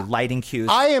 There's going to be lighting cues.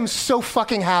 I am so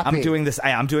fucking happy. I'm doing this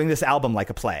album like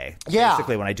a play. Yeah.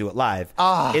 Basically, when I do it live.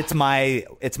 It's my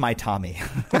Tommy.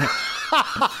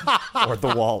 Or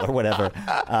The Wall or whatever.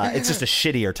 It's just a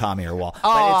shittier Tommy or Wall.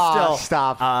 But it's still...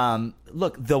 Stop.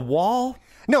 Look, The Wall...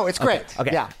 No, it's great.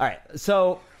 Okay. Yeah. All right.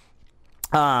 So...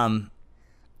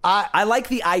 I like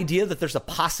the idea that there's a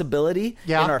possibility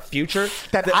in our future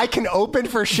that I can open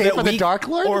for Schaefer the Dark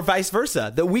Lord, or vice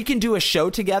versa, that we can do a show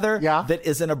together that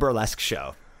isn't a burlesque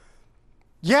show.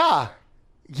 Yeah,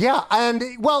 and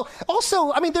well,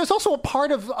 also, I mean, there's also a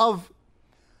part of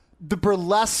the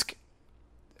burlesque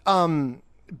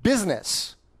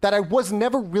business that I was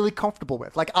never really comfortable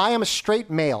with. Like, I am a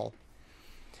straight male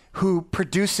who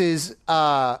produces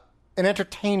an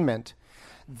entertainment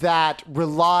that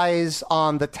relies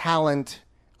on the talent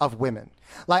of women.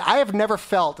 Like, I have never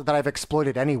felt that I've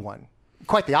exploited anyone.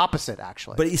 Quite the opposite,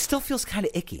 actually. But it still feels kind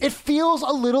of icky. It feels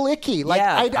a little icky. Like,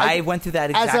 yeah, I went through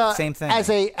that exact same thing. As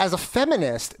a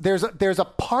feminist, there's a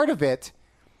part of it,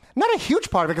 not a huge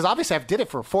part of it, because obviously I've did it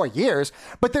for 4 years,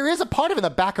 but there is a part of it in the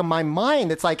back of my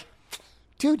mind that's like,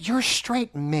 dude, you're a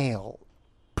straight male.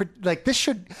 Like, this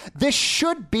should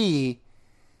be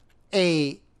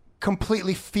a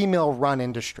completely female-run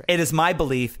industry. It is my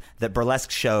belief that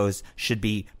burlesque shows should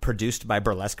be produced by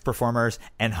burlesque performers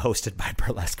and hosted by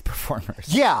burlesque performers.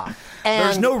 Yeah. And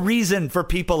there's no reason for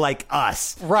people like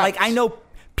us. Right. Like, I know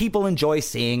people enjoy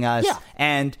seeing us. Yeah.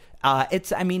 And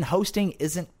hosting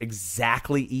isn't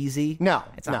exactly easy. No.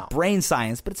 It's not brain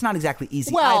science, but it's not exactly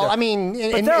easy well, either. I mean...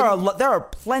 But there are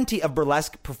plenty of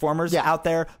burlesque performers out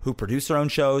there who produce their own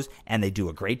shows, and they do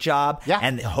a great job,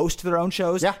 and they host their own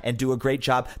shows, and do a great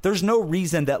job. There's no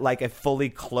reason that, like, a fully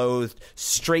clothed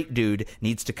straight dude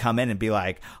needs to come in and be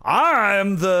like,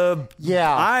 I'm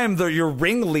your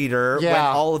ringleader, when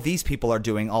all of these people are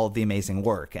doing all of the amazing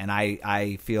work. And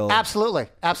I feel... Absolutely.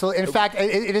 In fact,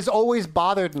 it has always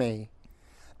bothered me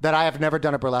that I have never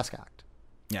done a burlesque act.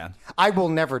 Yeah. I will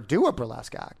never do a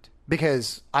burlesque act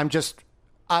because I'm just...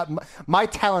 my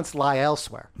talents lie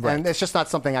elsewhere. Right. And it's just not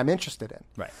something I'm interested in.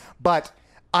 Right. But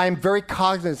I'm very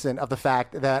cognizant of the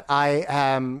fact that I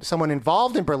am someone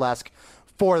involved in burlesque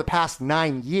for the past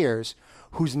 9 years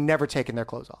who's never taken their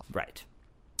clothes off. Right.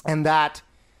 And that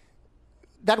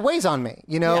weighs on me,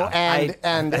 you know,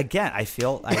 and again, I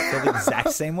feel the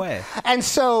exact same way. And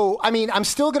so, I mean, I'm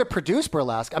still going to produce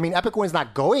burlesque. I mean, Epic Win's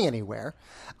not going anywhere.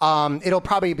 It'll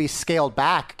probably be scaled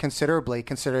back considerably,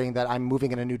 considering that I'm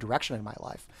moving in a new direction in my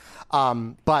life.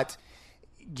 But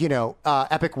you know,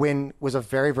 Epic Win was a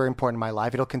very, very important in my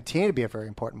life. It'll continue to be a very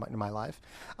important in my life.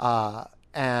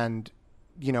 And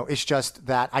you know, it's just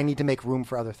that I need to make room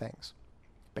for other things,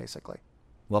 basically.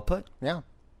 Well put. Yeah.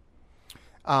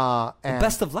 And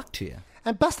best of luck to you.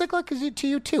 And best of luck to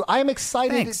you too. I am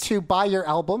excited to buy your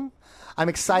album. I'm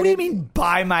excited. What do you mean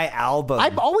buy my album?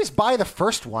 I always buy the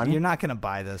first one. You're not going to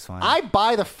buy this one. I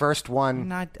buy the first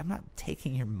one. I'm not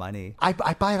taking your money. I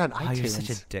buy it on iTunes. You're such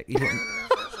a dick.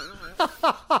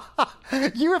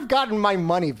 You have gotten my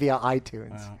money via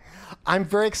iTunes. Wow. I'm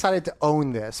very excited to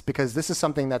own this because this is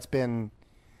something that's been...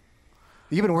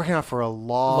 You've been working on for a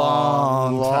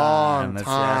long time. It's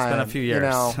been a few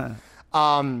years. You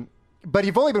know? But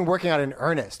you've only been working on it in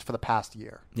earnest for the past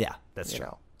year. Yeah, that's true.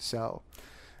 Know? So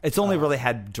it's only really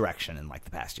had direction in like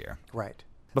the past year. Right.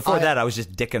 Before that, I was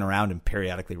just dicking around and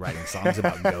periodically writing songs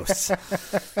about ghosts.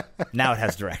 Now it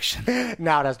has direction.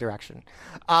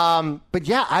 But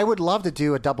yeah, I would love to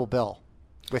do a double bill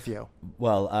with you.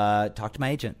 Well, talk to my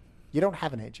agent. You don't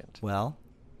have an agent. Well,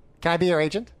 can I be your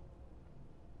agent?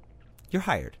 You're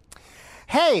hired.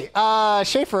 Hey,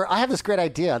 Schaefer, I have this great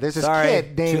idea. There's this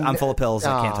kid named... I'm full of pills.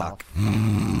 I can't talk.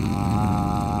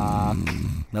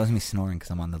 That was me snoring because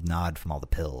I'm on the nod from all the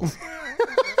pills.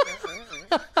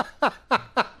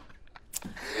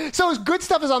 So good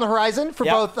stuff is on the horizon for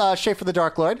both Schaefer the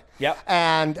Dark Lord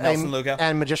and Nelson Lugo.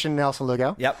 And magician Nelson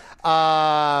Lugo. Yep.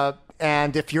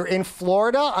 And if you're in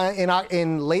Florida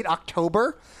in late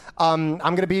October, I'm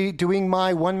going to be doing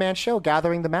my one-man show,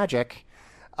 Gathering the Magic,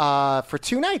 for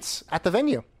 2 nights at the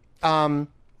venue. And,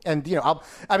 you know,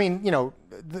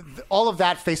 all of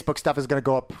that Facebook stuff is going to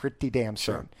go up pretty damn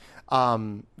soon.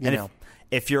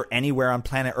 If you're anywhere on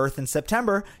planet Earth in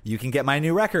September, you can get my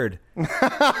new record. #SP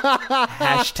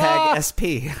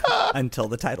until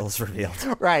the title's revealed.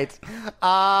 Right.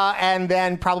 And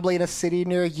then probably in a city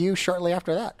near you shortly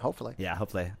after that, hopefully. Yeah,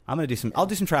 hopefully. I'll do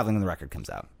some traveling when the record comes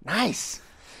out. Nice.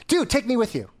 Dude, take me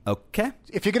with you. Okay.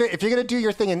 If you're gonna do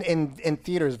your thing in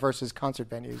theaters versus concert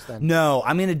venues, then No,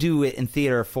 I'm gonna do it in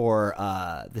theater for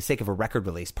the sake of a record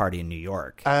release party in New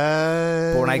York.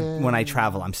 But when I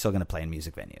travel, I'm still gonna play in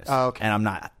music venues. Oh, okay. And I'm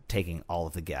not taking all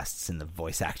of the guests and the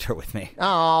voice actor with me.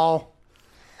 Oh,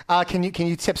 can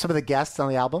you tip some of the guests on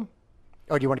the album,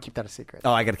 or do you want to keep that a secret?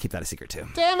 Oh, I gotta keep that a secret too.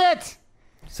 Damn it!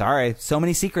 Sorry, so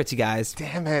many secrets, you guys.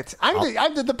 Damn it! Here's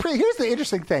the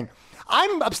interesting thing.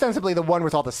 I'm ostensibly the one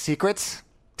with all the secrets,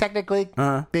 technically,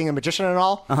 being a magician and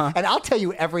all. And I'll tell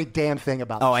you every damn thing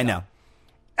about. Oh, I know.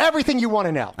 Everything you want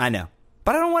to know. I know,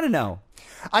 but I don't want to know.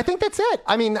 I think that's it.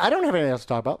 I mean, I don't have anything else to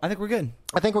talk about. I think we're good.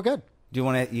 I think we're good. Do you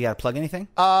want to? You got to plug anything?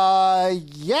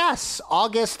 Yes.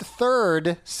 August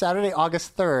 3rd, Saturday,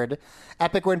 August 3rd,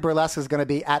 Epic Win Burlesque is going to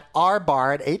be at our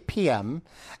bar at 8 p.m.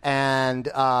 And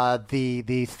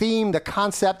the theme, the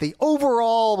concept, the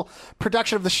overall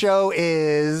production of the show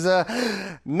is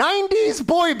 90s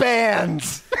boy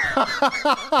bands.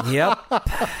 Yep.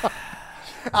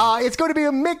 It's going to be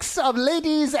a mix of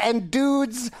ladies and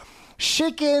dudes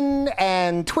shaking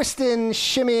and twisting,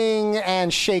 shimmying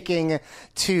and shaking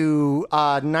to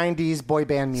 90s boy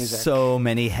band music. So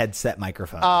many headset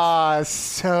microphones.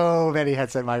 So many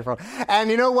headset microphones. And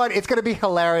you know what? It's going to be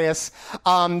hilarious.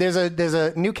 There's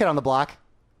a new kid on the block.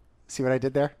 See what I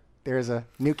did there? There's a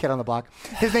new kid on the block.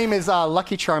 His name is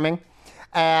Lucky Charming.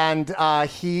 And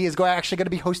he is actually going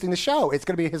to be hosting the show. It's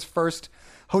going to be his first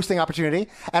hosting opportunity,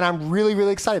 and I'm really,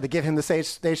 really excited to give him the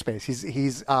stage space.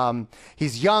 He's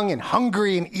young and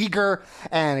hungry and eager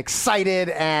and excited,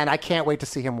 and I can't wait to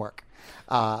see him work.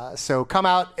 So come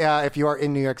out if you are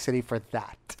in New York City for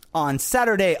that. On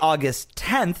Saturday, August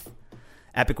 10th,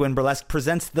 Epic Win Burlesque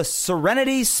presents the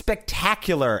Serenity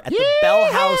Spectacular at the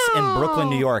Bell House in Brooklyn,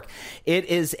 New York. It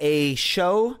is a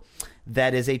show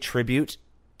that is a tribute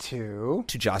to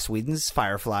Joss Whedon's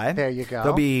Firefly. There you go.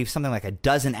 There'll be something like a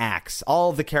dozen acts.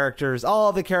 All the characters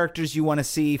you want to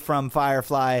see from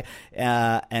Firefly,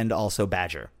 and also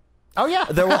Badger. Oh, yeah.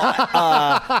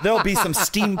 There'll be some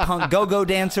steampunk go-go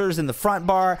dancers in the front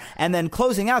bar, and then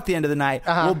closing out the end of the night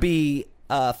will be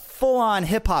full-on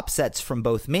hip-hop sets from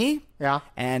both me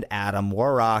and Adam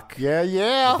Warrock.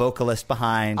 Yeah. The vocalist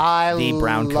behind the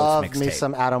Brown Coats love mixtape. me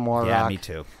some Adam Warrock. Yeah, me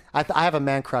too. I have a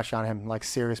man crush on him, like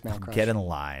serious man crush. Get in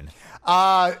line.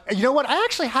 You know what? I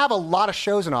actually have a lot of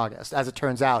shows in August, as it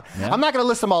turns out. Yeah. I'm not going to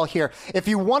list them all here. If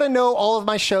you want to know all of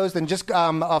my shows, then just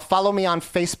follow me on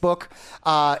Facebook.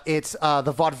 It's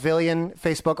the Vaudevillian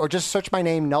Facebook, or just search my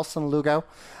name, Nelson Lugo.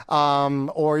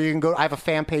 Or you can go. I have a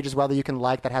fan page as well that you can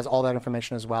like that has all that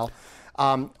information as well.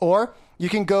 Or you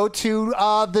can go to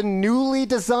the newly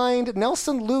designed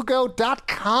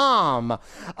NelsonLugo.com.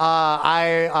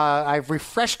 I've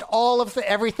refreshed all of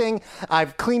everything.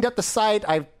 I've cleaned up the site.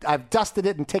 I've dusted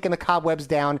it and taken the cobwebs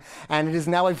down, and it is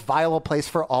now a viable place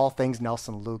for all things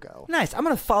Nelson Lugo. Nice. I'm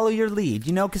going to follow your lead,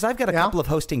 because I've got a couple of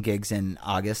hosting gigs in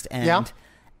August, and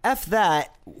F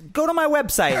that. Go to my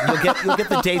website, and you'll get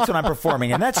the dates when I'm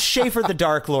performing, and that's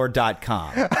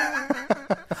SchaeferTheDarkLord.com.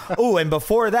 Oh, and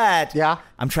before that,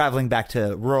 I'm traveling back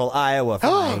to rural Iowa for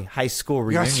my high school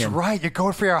reunion. That's right. You're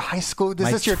going for your high school. Is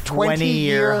this your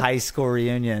 20-year high school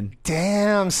reunion?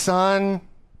 Damn, son.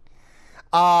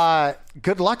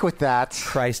 Good luck with that.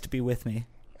 Christ be with me.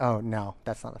 Oh, no,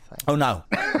 that's not a thing. Oh, no.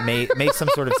 May some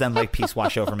sort of Zen-like peace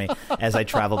wash over me as I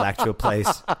travel back to a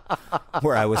place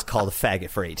where I was called a faggot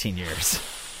for 18 years.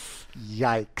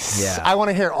 Yikes. Yeah. I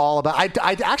want to hear all about I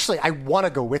want to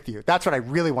go with you. That's what I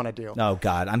really want to do. Oh,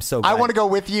 God. I'm so glad. I want to go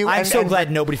with you. I'm so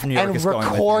glad nobody from New York is going with me.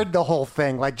 And record the whole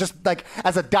thing. Just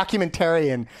as a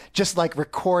documentarian, just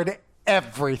record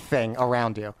everything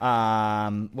around you.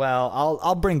 Well,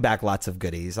 I'll bring back lots of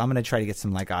goodies. I'm going to try to get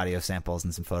some audio samples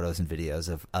and some photos and videos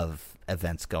of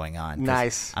events going on.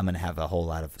 Nice. I'm going to have a whole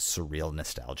lot of surreal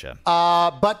nostalgia.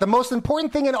 But the most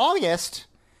important thing in August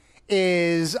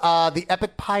is the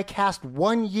Epic Piecast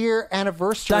 1 year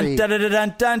anniversary. Dun, dun, dun,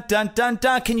 dun, dun, dun, dun,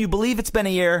 dun. Can you believe it's been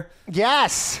a year?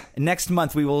 Yes. Next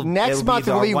month it will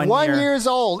be 1 years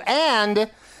old. And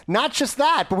not just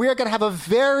that, but we are going to have a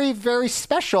very, very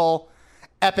special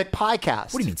Epic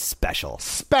Piecast. What do you mean special?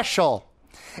 Special.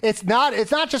 It's not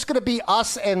just going to be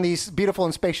us and these beautiful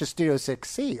and spacious Studio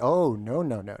 6C. Oh, no.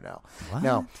 What?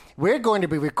 No. We're going to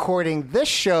be recording this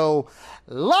show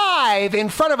live in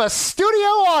front of a studio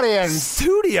audience.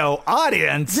 Studio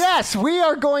audience? Yes, we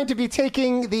are going to be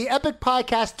taking the Epic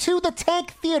Piecast to the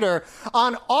Tank Theater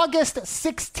on August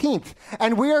 16th.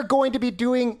 And we are going to be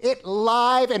doing it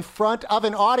live in front of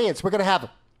an audience. We're going to have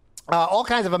all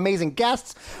kinds of amazing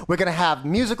guests. We're going to have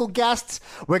musical guests.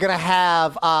 We're going to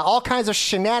have all kinds of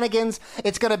shenanigans.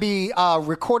 It's going to be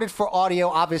recorded for audio,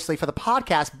 obviously, for the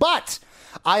podcast. But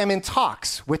I am in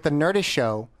talks with The Nerdy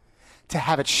Show to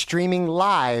have it streaming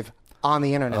live on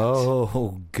the internet.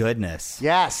 Oh, goodness.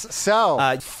 Yes.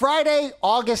 So, Friday,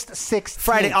 August 16th.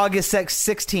 Friday, August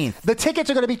 16th. The tickets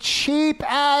are going to be cheap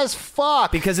as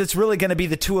fuck. Because it's really going to be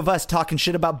the two of us talking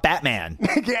shit about Batman.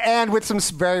 And with some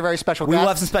very, very special guests. We will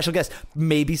have some special guests.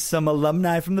 Maybe some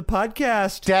alumni from the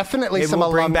podcast. Definitely Maybe some we'll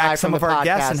alumni bring back some from of the our podcast.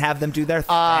 guests and have them do their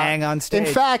thing on stage.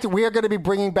 In fact, we are going to be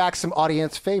bringing back some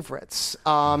audience favorites.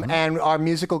 And our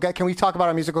musical guest. Can we talk about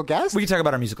our musical guest? We can talk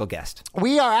about our musical guest.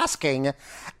 We are asking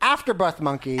Afterbirth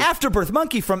Monkey. Afterbirth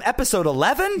Monkey from episode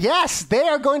 11? Yes, they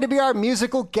are going to be our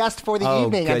musical guest for the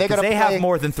evening. Good, and they're going to they have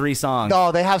more than 3 songs.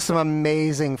 No, they have some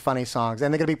amazing, funny songs,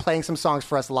 and they're going to be playing some songs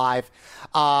for us live.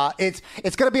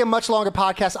 It's going to be a much longer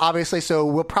podcast, obviously, so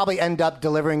we'll probably end up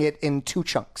delivering it in 2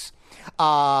 chunks.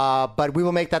 But we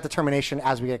will make that determination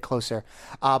as we get closer.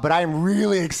 But I am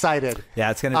really excited.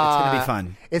 Yeah, it's gonna be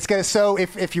fun. So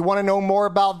if you want to know more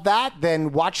about that,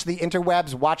 then watch the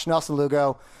interwebs, watch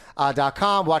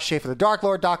NelsonLugo.com, watch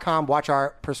ShapeOfTheDarkLord.com, watch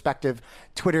our perspective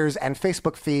Twitters and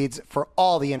Facebook feeds for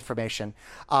all the information.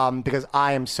 Because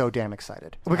I am so damn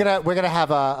excited. We're gonna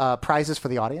have prizes for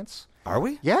the audience. Are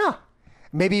we? Yeah,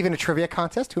 maybe even a trivia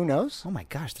contest. Who knows? Oh my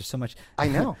gosh, there's so much. I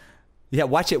know. Yeah,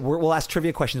 watch it. We'll ask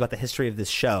trivia questions about the history of this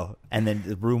show, and then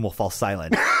the room will fall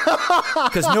silent.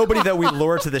 Because nobody that we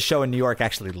lure to the show in New York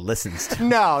actually listens to.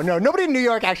 No, nobody in New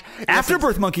York actually.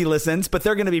 Afterbirth Monkey listens, but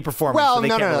they're going to be performing. Well, so they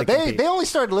can't really compete. They only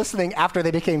started listening after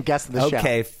they became guests of the show.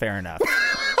 Okay, fair enough.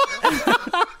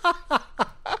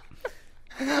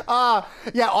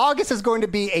 Yeah, August is going to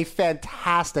be a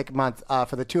fantastic month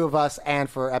for the two of us and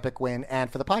for Epic Win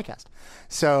and for the podcast.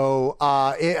 So,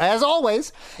 as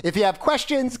always, if you have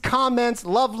questions, comments,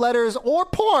 love letters, or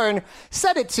porn,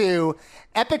 send it to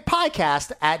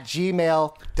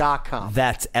epicpiecast@gmail.com.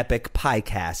 That's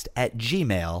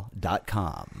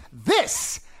epicpiecast@gmail.com.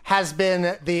 This has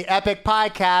been the Epic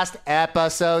Piecast,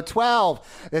 episode 12.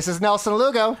 This is Nelson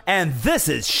Lugo. And this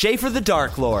is Schaefer the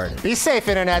Dark Lord. Be safe,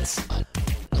 internets.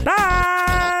 Bye!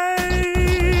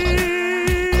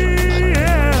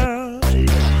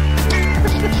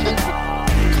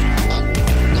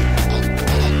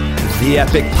 The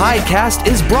Epic Piecast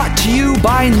is brought to you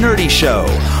by Nerdy Show.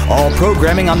 All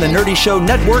programming on the Nerdy Show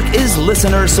network is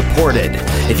listener supported.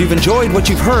 If you've enjoyed what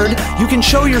you've heard, you can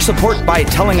show your support by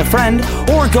telling a friend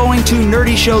or going to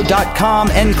nerdyshow.com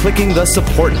and clicking the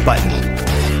support button.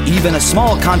 Even a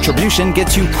small contribution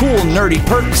gets you cool nerdy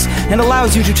perks and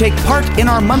allows you to take part in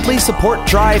our monthly support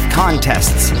drive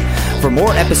contests. For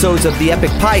more episodes of the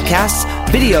Epic Piecasts,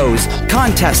 videos,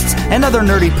 contests, and other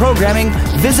nerdy programming,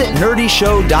 visit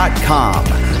nerdyshow.com.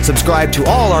 Subscribe to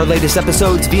all our latest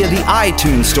episodes via the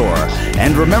iTunes Store.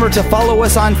 And remember to follow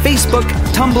us on Facebook,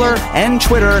 Tumblr, and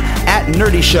Twitter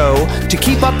 @Nerdy Show to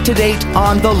keep up to date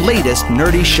on the latest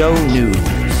Nerdy Show news.